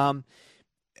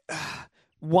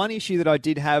 One issue that I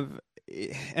did have,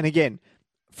 and again,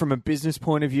 from a business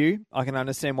point of view, I can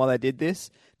understand why they did this.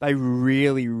 They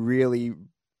really, really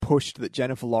pushed that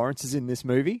Jennifer Lawrence is in this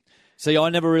movie. See, I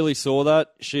never really saw that.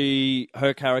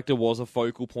 Her character was a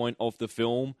focal point of the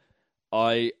film.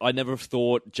 I never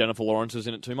thought Jennifer Lawrence was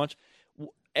in it too much.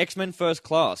 X-Men First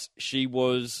Class, she's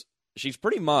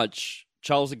pretty much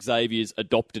Charles Xavier's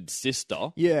adopted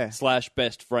sister /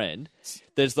 best friend.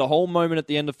 There's the whole moment at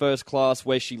the end of First Class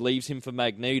where she leaves him for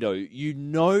Magneto. You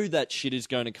know that shit is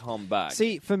going to come back.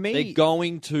 See, for me... They're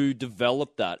going to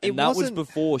develop that. And that was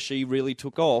before she really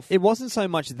took off. It wasn't so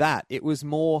much that. It was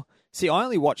more... See, I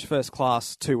only watched First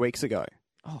Class 2 weeks ago.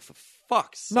 Oh, for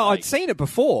fuck's sake. No, I'd seen it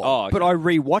before, but I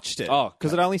rewatched it. Oh, okay.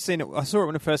 Because I saw it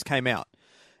when it first came out.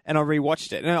 and I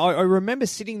rewatched it. And I remember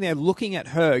sitting there looking at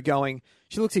her going,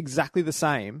 she looks exactly the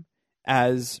same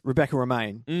as Rebecca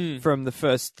Romijn from the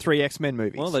first 3 X-Men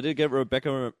movies. Well, they did get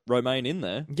Rebecca Romijn in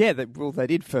there. Yeah, they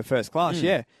did for First Class,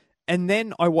 yeah. And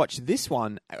then I watched this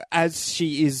one as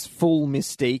she is full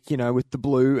Mystique, you know, with the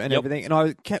blue and everything. And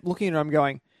I kept looking at her, I'm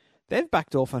going, they've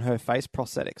backed off on her face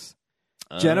prosthetics.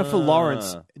 Jennifer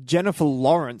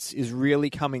Lawrence is really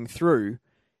coming through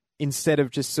instead of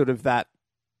just sort of that,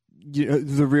 you know,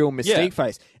 the real Mystique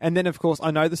face. And then, of course,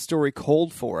 I know the story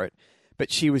called for it,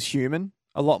 but she was human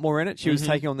a lot more in it. She was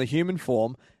taking on the human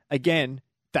form. Again,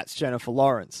 that's Jennifer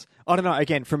Lawrence. I don't know,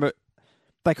 again,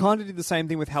 they kind of did the same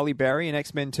thing with Halle Berry in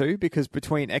X-Men 2, because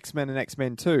between X-Men and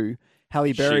X-Men 2,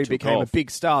 Halle Berry became a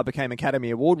big star, became Academy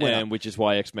Award winner. And which is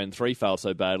why X-Men 3 failed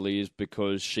so badly, is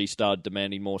because she started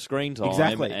demanding more screen time.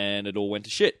 Exactly. And it all went to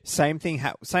shit. Same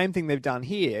thing they've done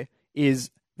here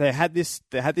is they had this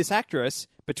actress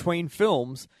between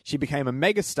films, she became a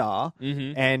megastar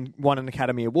and won an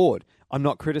Academy Award. I'm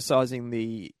not criticizing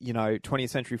the 20th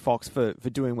Century Fox for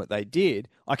doing what they did.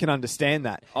 I can understand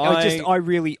that. I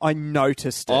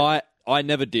noticed it. I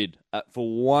never did. For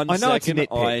one I know second,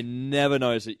 it's a nitpick. I never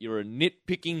noticed it. You're a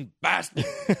nitpicking bastard.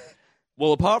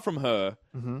 Well, apart from her,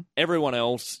 everyone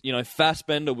else,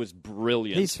 Fassbender was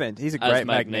brilliant. He's a great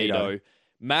Magneto.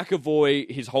 McAvoy,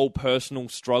 his whole personal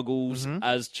struggles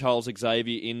as Charles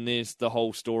Xavier in this, the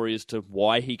whole story as to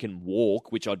why he can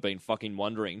walk, which I'd been fucking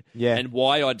wondering, and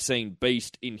why I'd seen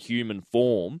Beast in human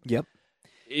form. Yep.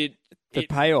 The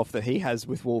payoff that he has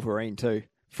with Wolverine too,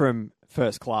 from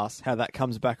First Class, how that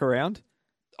comes back around.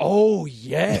 Oh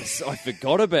yes, I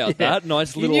forgot about that.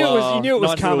 Nice little. You knew it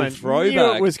was coming. Throwback. You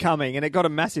knew it was coming, and it got a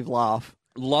massive laugh.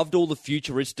 Loved all the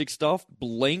futuristic stuff.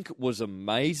 Blink was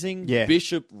amazing. Yeah.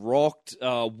 Bishop rocked.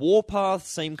 Warpath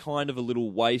seemed kind of a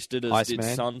little wasted, as did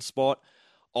Sunspot.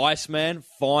 Iceman,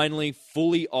 finally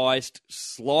fully iced,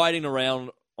 sliding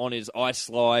around on his ice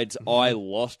slides. I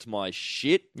lost my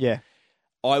shit. Yeah.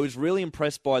 I was really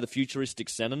impressed by the futuristic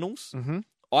Sentinels.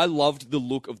 I loved the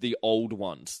look of the old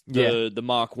ones, the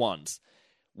Mark 1s.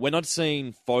 When I'd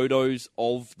seen photos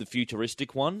of the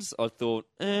futuristic ones, I thought,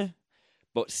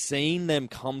 But seeing them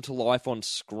come to life on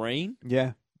screen,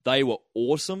 they were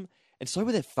awesome. And so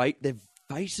were their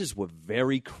faces were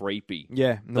very creepy.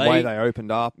 Yeah, and the way they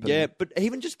opened up. Yeah, but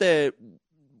even just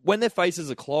when their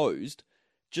faces are closed,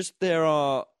 just their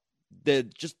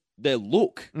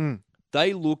look,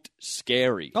 they looked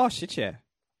scary. Oh, shit, yeah.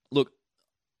 Look,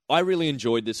 I really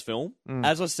enjoyed this film.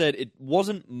 As I said, it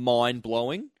wasn't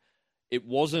mind-blowing. It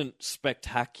wasn't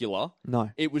spectacular.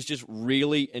 No. It was just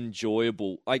really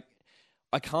enjoyable.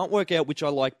 I can't work out which I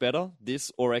like better,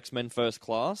 this or X-Men First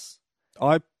Class.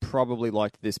 I probably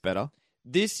liked this better.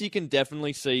 This you can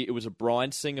definitely see it was a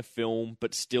Bryan Singer film,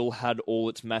 but still had all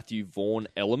its Matthew Vaughn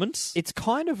elements. It's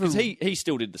kind of because he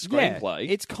still did the screenplay.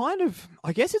 It's kind of,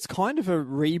 I guess it's kind of a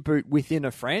reboot within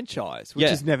a franchise, which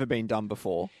has never been done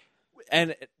before.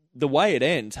 And the way it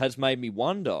ends has made me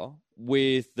wonder,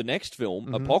 with the next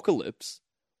film, Apocalypse,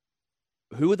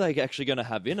 who are they actually going to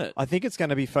have in it? I think it's going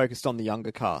to be focused on the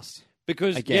younger cast.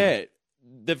 Because,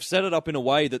 they've set it up in a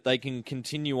way that they can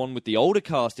continue on with the older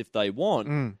cast if they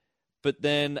want. But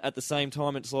then at the same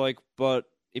time, it's like, but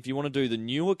if you want to do the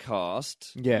newer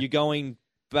cast, you're going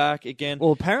back again.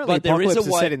 Well, apparently Apocalypse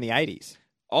is set in the 80s.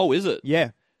 Oh, is it? Yeah.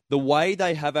 The way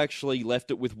they have actually left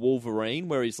it with Wolverine,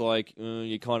 where he's like,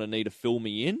 you kind of need to fill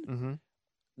me in,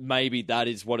 maybe that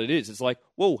is what it is. It's like,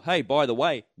 well, hey, by the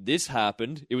way, this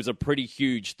happened. It was a pretty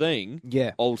huge thing.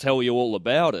 Yeah. I'll tell you all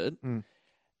about it.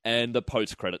 And the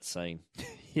post-credit scene.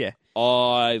 Yeah.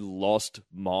 I lost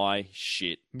my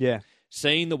shit. Yeah.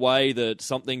 Seeing the way that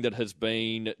something that has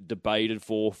been debated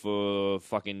for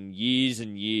fucking years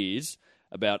and years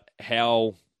about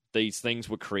how these things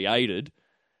were created,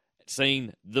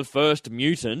 seeing the first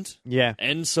mutant,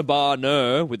 and Sabar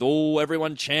Nur, with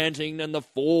everyone chanting, and the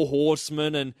Four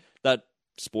Horsemen, and that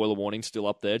spoiler warning still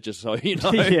up there, just so you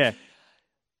know. Yeah.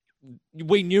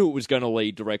 We knew it was going to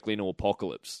lead directly into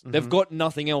Apocalypse. They've got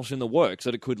nothing else in the works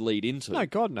that it could lead into. No,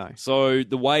 God, no. So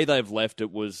the way they've left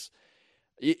it was...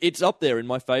 It's up there in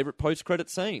my favourite post-credit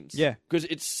scenes. Yeah. Because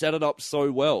it set it up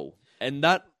so well. And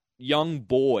that young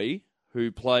boy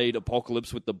who played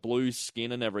Apocalypse with the blue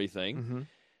skin and everything,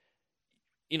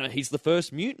 he's the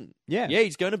first mutant. Yeah. Yeah,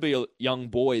 he's going to be a young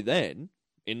boy then.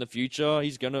 In the future,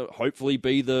 he's going to hopefully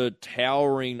be the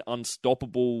towering,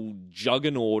 unstoppable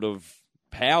juggernaut of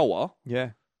power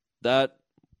that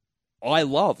I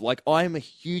love. Like, I am a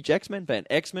huge X-Men fan.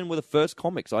 X-Men were the first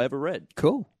comics I ever read.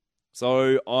 Cool.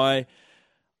 So I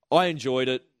enjoyed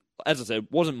it. As I said,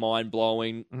 wasn't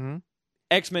mind-blowing.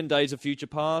 X-Men Days of Future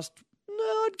Past, no,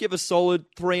 I I'd give a solid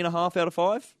 3.5 out of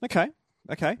 5. Okay.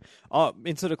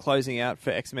 In sort of closing out for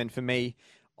X-Men for me,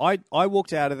 I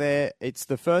walked out of there. It's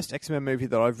the first X-Men movie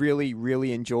that I've really,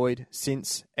 really enjoyed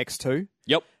since X2.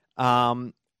 Yep.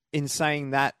 In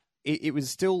saying that, it was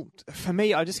still, for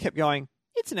me, I just kept going,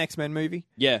 it's an X-Men movie.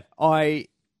 Yeah. I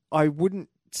wouldn't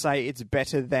say it's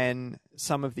better than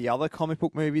some of the other comic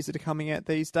book movies that are coming out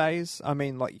these days. I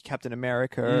mean, like Captain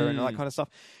America and all that kind of stuff.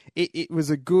 It was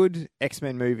a good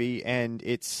X-Men movie, and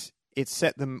it's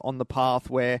set them on the path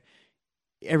where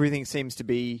everything seems to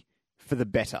be for the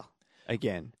better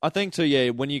again. I think too, yeah,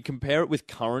 when you compare it with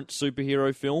current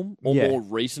superhero film or more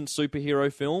recent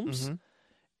superhero films,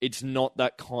 it's not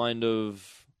that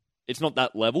it's not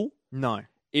that level. No.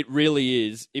 It really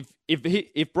is.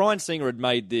 If Bryan Singer had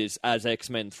made this as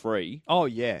X-Men 3, oh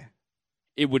yeah,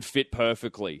 it would fit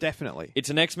perfectly. Definitely. It's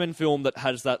an X-Men film that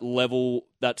has that level,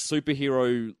 that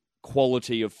superhero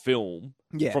quality of film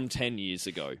from 10 years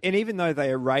ago. And even though they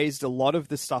erased a lot of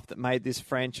the stuff that made this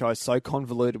franchise so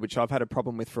convoluted, which I've had a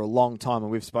problem with for a long time,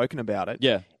 and we've spoken about it,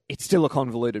 it's still a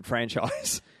convoluted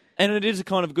franchise. And it is a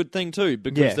kind of good thing too,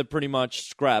 because they've pretty much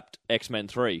scrapped X-Men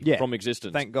 3 from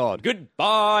existence. Thank God.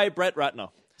 Goodbye, Brett Ratner.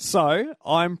 So,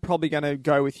 I'm probably going to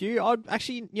go with you.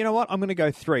 Actually, you know what? I'm going to go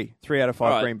 3. 3 out of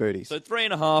 5 green booties. So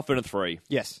 3.5 and a 3.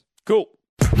 Yes. Cool.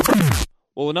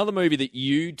 Well, another movie that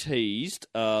you teased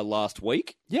last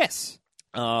week. Yes.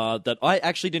 That I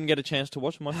actually didn't get a chance to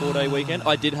watch on my 4-day weekend.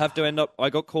 I did have to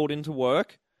I got called into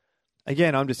work.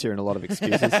 Again, I'm just hearing a lot of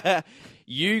excuses.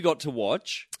 You got to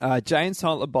watch Jay and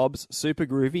Silent Bob's super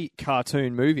groovy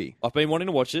cartoon movie. I've been wanting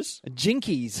to watch this.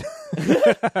 Jinkies.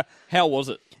 How was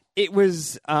it? It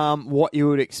was what you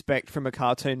would expect from a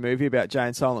cartoon movie about Jay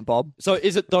and Silent Bob. So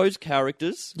is it those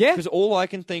characters? Yeah. Because all I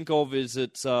can think of is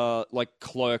it's like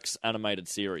Clerks animated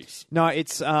series. No,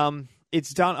 it's done.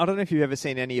 I don't know if you've ever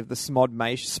seen any of the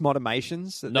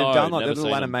Smodimations. That No, they've done like never the little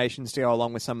seen them. animations to go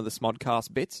along with some of the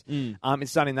Smodcast bits.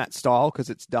 It's done in that style because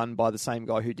it's done by the same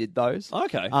guy who did those.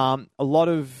 Okay. A lot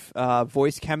of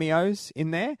voice cameos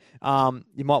in there.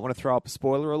 You might want to throw up a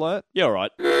spoiler alert. Yeah, all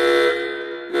right.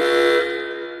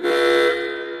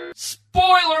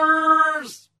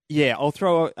 Spoilers! Yeah, I'll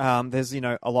throw. There's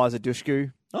Eliza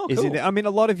Dushku. Oh, is cool. in there. I mean,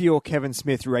 a lot of your Kevin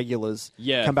Smith regulars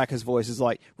Yeah. come back as voices.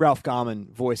 Like Ralph Garman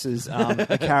voices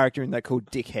a character in there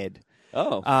called Dickhead.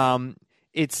 Oh.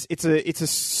 It's a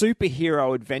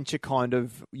superhero adventure kind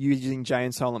of using Jay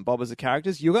and Silent Bob as the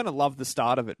characters. You're going to love the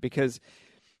start of it because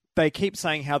they keep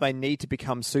saying how they need to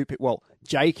become Well,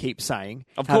 Jay keeps saying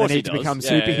Of how course they he need to does. become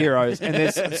Yeah, superheroes, and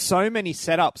there's so many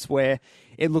setups where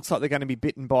it looks like they're going to be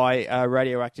bitten by a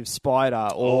radioactive spider,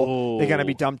 or they're going to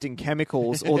be dumped in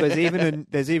chemicals, or there's even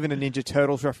a Ninja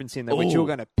Turtles reference in there, which you're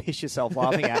going to piss yourself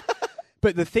laughing at.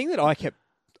 But the thing that I kept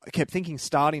thinking,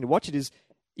 starting to watch it, is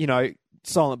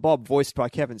Silent Bob voiced by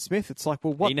Kevin Smith. It's like,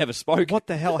 well, what? He never spoke. What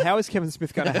the hell? How is Kevin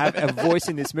Smith going to have a voice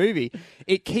in this movie?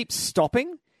 It keeps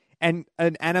stopping, and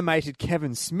an animated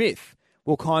Kevin Smith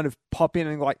will kind of pop in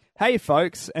and like, hey,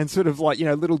 folks, and sort of like,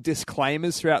 little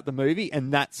disclaimers throughout the movie,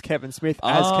 and that's Kevin Smith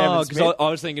as Kevin Smith.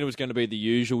 I was thinking it was going to be the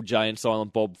usual Jay and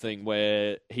Silent Bob thing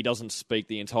where he doesn't speak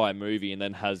the entire movie and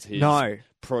then has his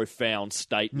profound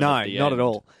statement No, at the not end. at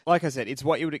all. Like I said, it's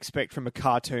what you would expect from a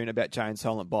cartoon about Jay and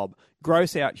Silent Bob.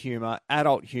 Gross out humour,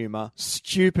 adult humour,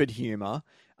 stupid humour.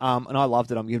 And I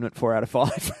loved it. I'm giving it 4 out of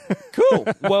 5. Cool.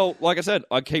 Well, like I said,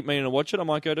 I keep meaning to watch it. I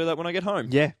might go do that when I get home.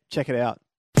 Yeah, check it out.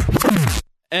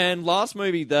 And last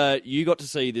movie that you got to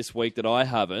see this week that I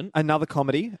haven't. Another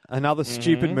comedy, another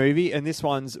stupid movie, and this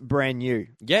one's brand new.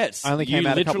 Yes. Only came you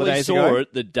out a couple of literally days saw ago.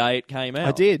 it the day it came out.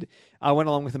 I did. I went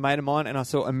along with a mate of mine, and I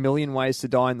saw A Million Ways to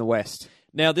Die in the West.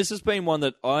 Now, this has been one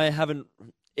that I haven't...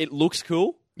 It looks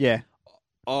cool. Yeah.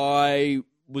 I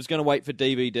was going to wait for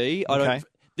DVD. Okay.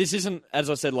 This isn't, as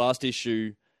I said last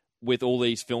issue, with all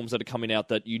these films that are coming out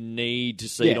that you need to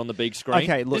see it on the big screen.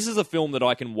 Okay, look, this is a film that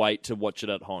I can wait to watch it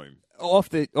at home. Off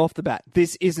the bat,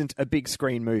 this isn't a big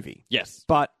screen movie. Yes.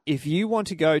 But if you want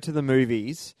to go to the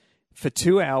movies for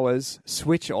 2 hours,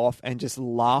 switch off, and just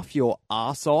laugh your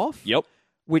ass off, Yep.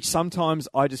 which sometimes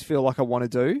I just feel like I want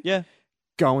to do, Yeah.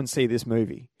 go and see this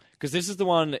movie. Because this is the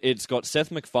one, it's got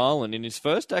Seth MacFarlane in his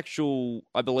first actual,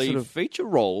 I believe, Sort of- feature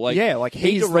role. He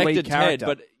he's the directed lead Ted, character.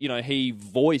 but, he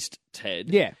voiced Ted.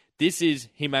 Yeah. This is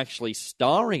him actually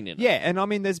starring in it. Yeah, and I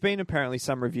mean, there's been apparently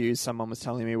some reviews, someone was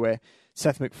telling me, where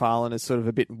Seth MacFarlane is sort of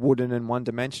a bit wooden and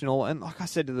one-dimensional, and like I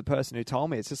said to the person who told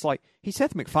me, it's just like, he's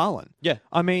Seth MacFarlane. Yeah.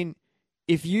 I mean,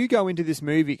 if you go into this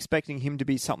movie expecting him to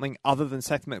be something other than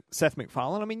Seth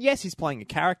MacFarlane, I mean, yes, he's playing a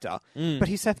character, but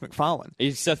he's Seth MacFarlane.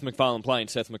 He's Seth MacFarlane playing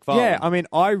Seth MacFarlane. Yeah, I mean,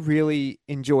 I really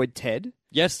enjoyed Ted,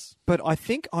 Yes. but I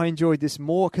think I enjoyed this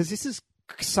more because this is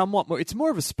somewhat more. It's more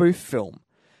of a spoof film.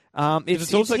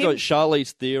 It's also got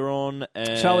Charlize Theron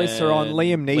and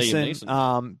Liam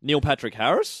Neeson. Neil Patrick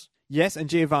Harris. Yes, and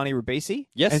Giovanni Ribisi.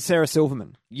 Yes. And Sarah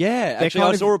Silverman. Yeah, actually,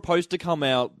 I saw a poster come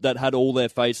out that had all their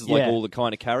faces, like all the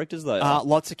kind of characters they are.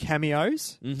 Lots of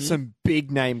cameos. Some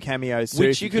big name cameos.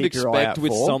 Which you could expect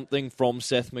with something from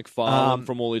Seth MacFarlane,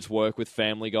 from all his work with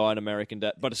Family Guy and American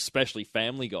Dad, but especially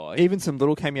Family Guy. Even some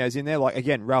little cameos in there, like,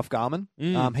 again, Ralph Garman.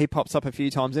 He pops up a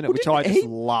few times in it, which I just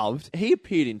loved. He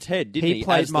appeared in Ted, didn't he? He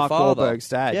played Mark Wahlberg's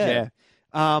dad,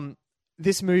 yeah.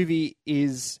 This movie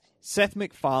is Seth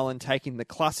MacFarlane taking the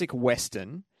classic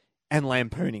Western and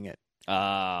lampooning it.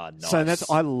 Ah, nice.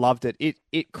 So I loved it.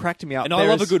 It cracked me up. And I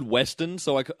love a good Western,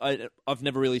 so I've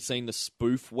never really seen the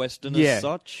spoof Western as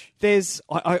such.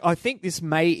 I think this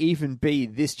may even be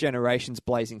this generation's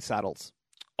Blazing Saddles.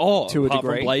 Oh, to a apart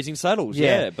degree. From Blazing Saddles,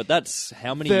 yeah. But that's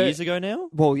how many years ago now?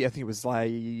 Well, yeah, I think it was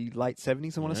like late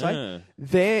 70s, I want to say.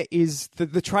 There is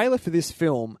the trailer for this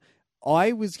film.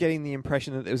 I was getting the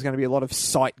impression that there was going to be a lot of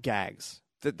sight gags.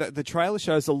 The trailer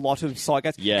shows a lot of sight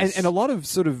gags, and a lot of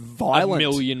sort of violent... A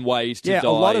million ways to die a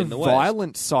lot of in the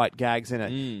violent sight gags in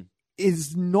it.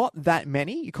 Is not that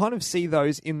many. You kind of see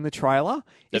those in the trailer.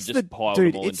 They've just piled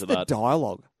them all into that. It's the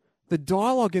dialogue. The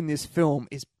dialogue in this film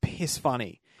is piss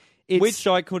funny. Which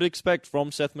I could expect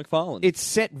from Seth MacFarlane. It's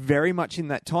set very much in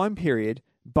that time period,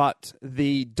 but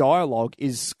the dialogue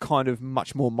is kind of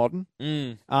much more modern.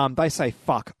 They say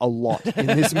fuck a lot in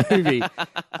this movie.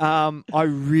 I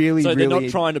really, So they're not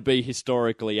trying to be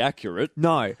historically accurate.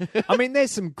 No. I mean,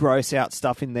 there's some gross out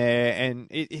stuff in there, and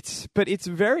it's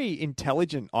very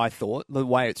intelligent, I thought, the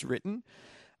way it's written.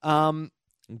 So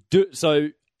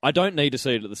I don't need to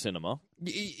see it at the cinema.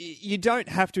 You don't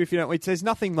have to if you don't. There's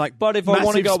nothing like but if I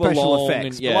want to go special along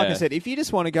effects. And, But like I said, if you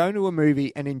just want to go into a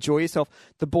movie and enjoy yourself,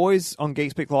 the boys on Geek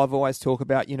Speak Live always talk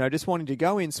about, just wanting to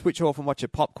go in, switch off and watch a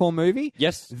popcorn movie.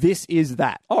 Yes. This is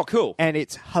that. Oh, cool. And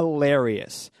it's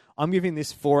hilarious. I'm giving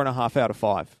this 4.5 out of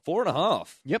 5.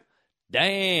 4.5? Yep.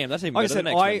 Damn, that's even like better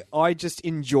than I just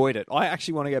enjoyed it. I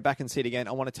actually want to go back and see it again.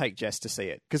 I want to take Jess to see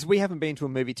it. Because we haven't been to a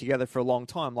movie together for a long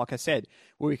time, like I said,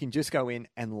 where we can just go in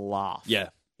and laugh. Yeah.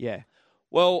 Yeah.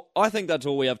 Well, I think that's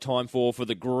all we have time for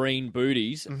the Green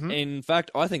Booties. In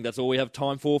fact, I think that's all we have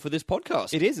time for this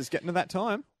podcast. It is. It's getting to that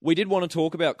time. We did want to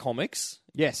talk about comics.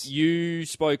 Yes. You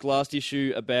spoke last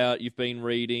issue about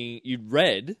you'd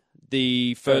read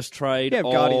the first trade of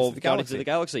Guardians of the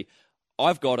Galaxy.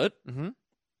 I've got it.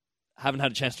 Haven't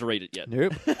had a chance to read it yet.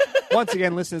 Nope. Once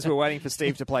again, listeners, we're waiting for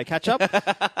Steve to play catch-up.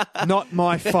 Not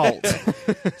my fault.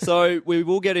 So we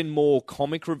will get in more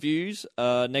comic reviews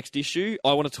next issue.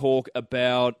 I want to talk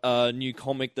about a new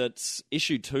comic that's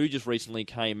issue 2 just recently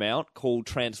came out called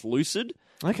Translucid.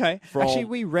 Okay. Actually,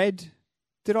 we read...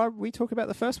 we talk about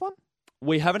the first one?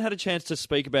 We haven't had a chance to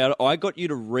speak about it. I got you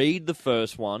to read the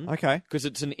first one. Okay. Because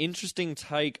it's an interesting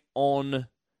take on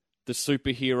the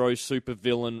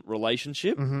superhero-supervillain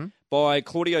relationship by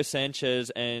Claudio Sanchez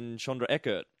and Chandra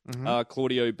Eckert.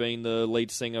 Claudio being the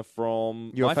lead singer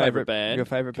from my favourite band,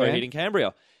 Coheed and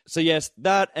Cambria. So yes,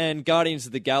 that and Guardians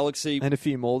of the Galaxy. And a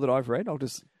few more that I've read. I'll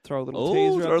just throw a little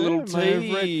teaser throw up a little there.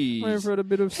 tease. May have read a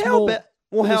bit of small...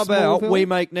 How about we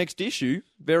make next issue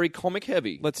very comic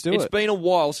heavy? Let's do it. It's been a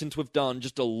while since we've done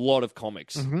just a lot of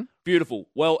comics. Beautiful.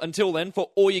 Well, until then, for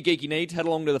all your geeky needs, head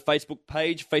along to the Facebook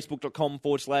page,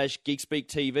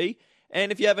 facebook.com/GeekSpeakTV.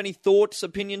 And if you have any thoughts,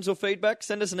 opinions, or feedback,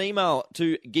 send us an email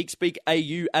to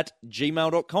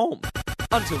geekspeakau@gmail.com.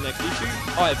 Until next issue,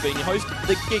 I have been your host,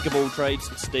 the Geek of All Trades,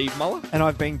 Steve Muller. And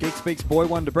I've been Geek Speak's Boy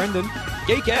Wonder, Brendan.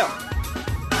 Geek out.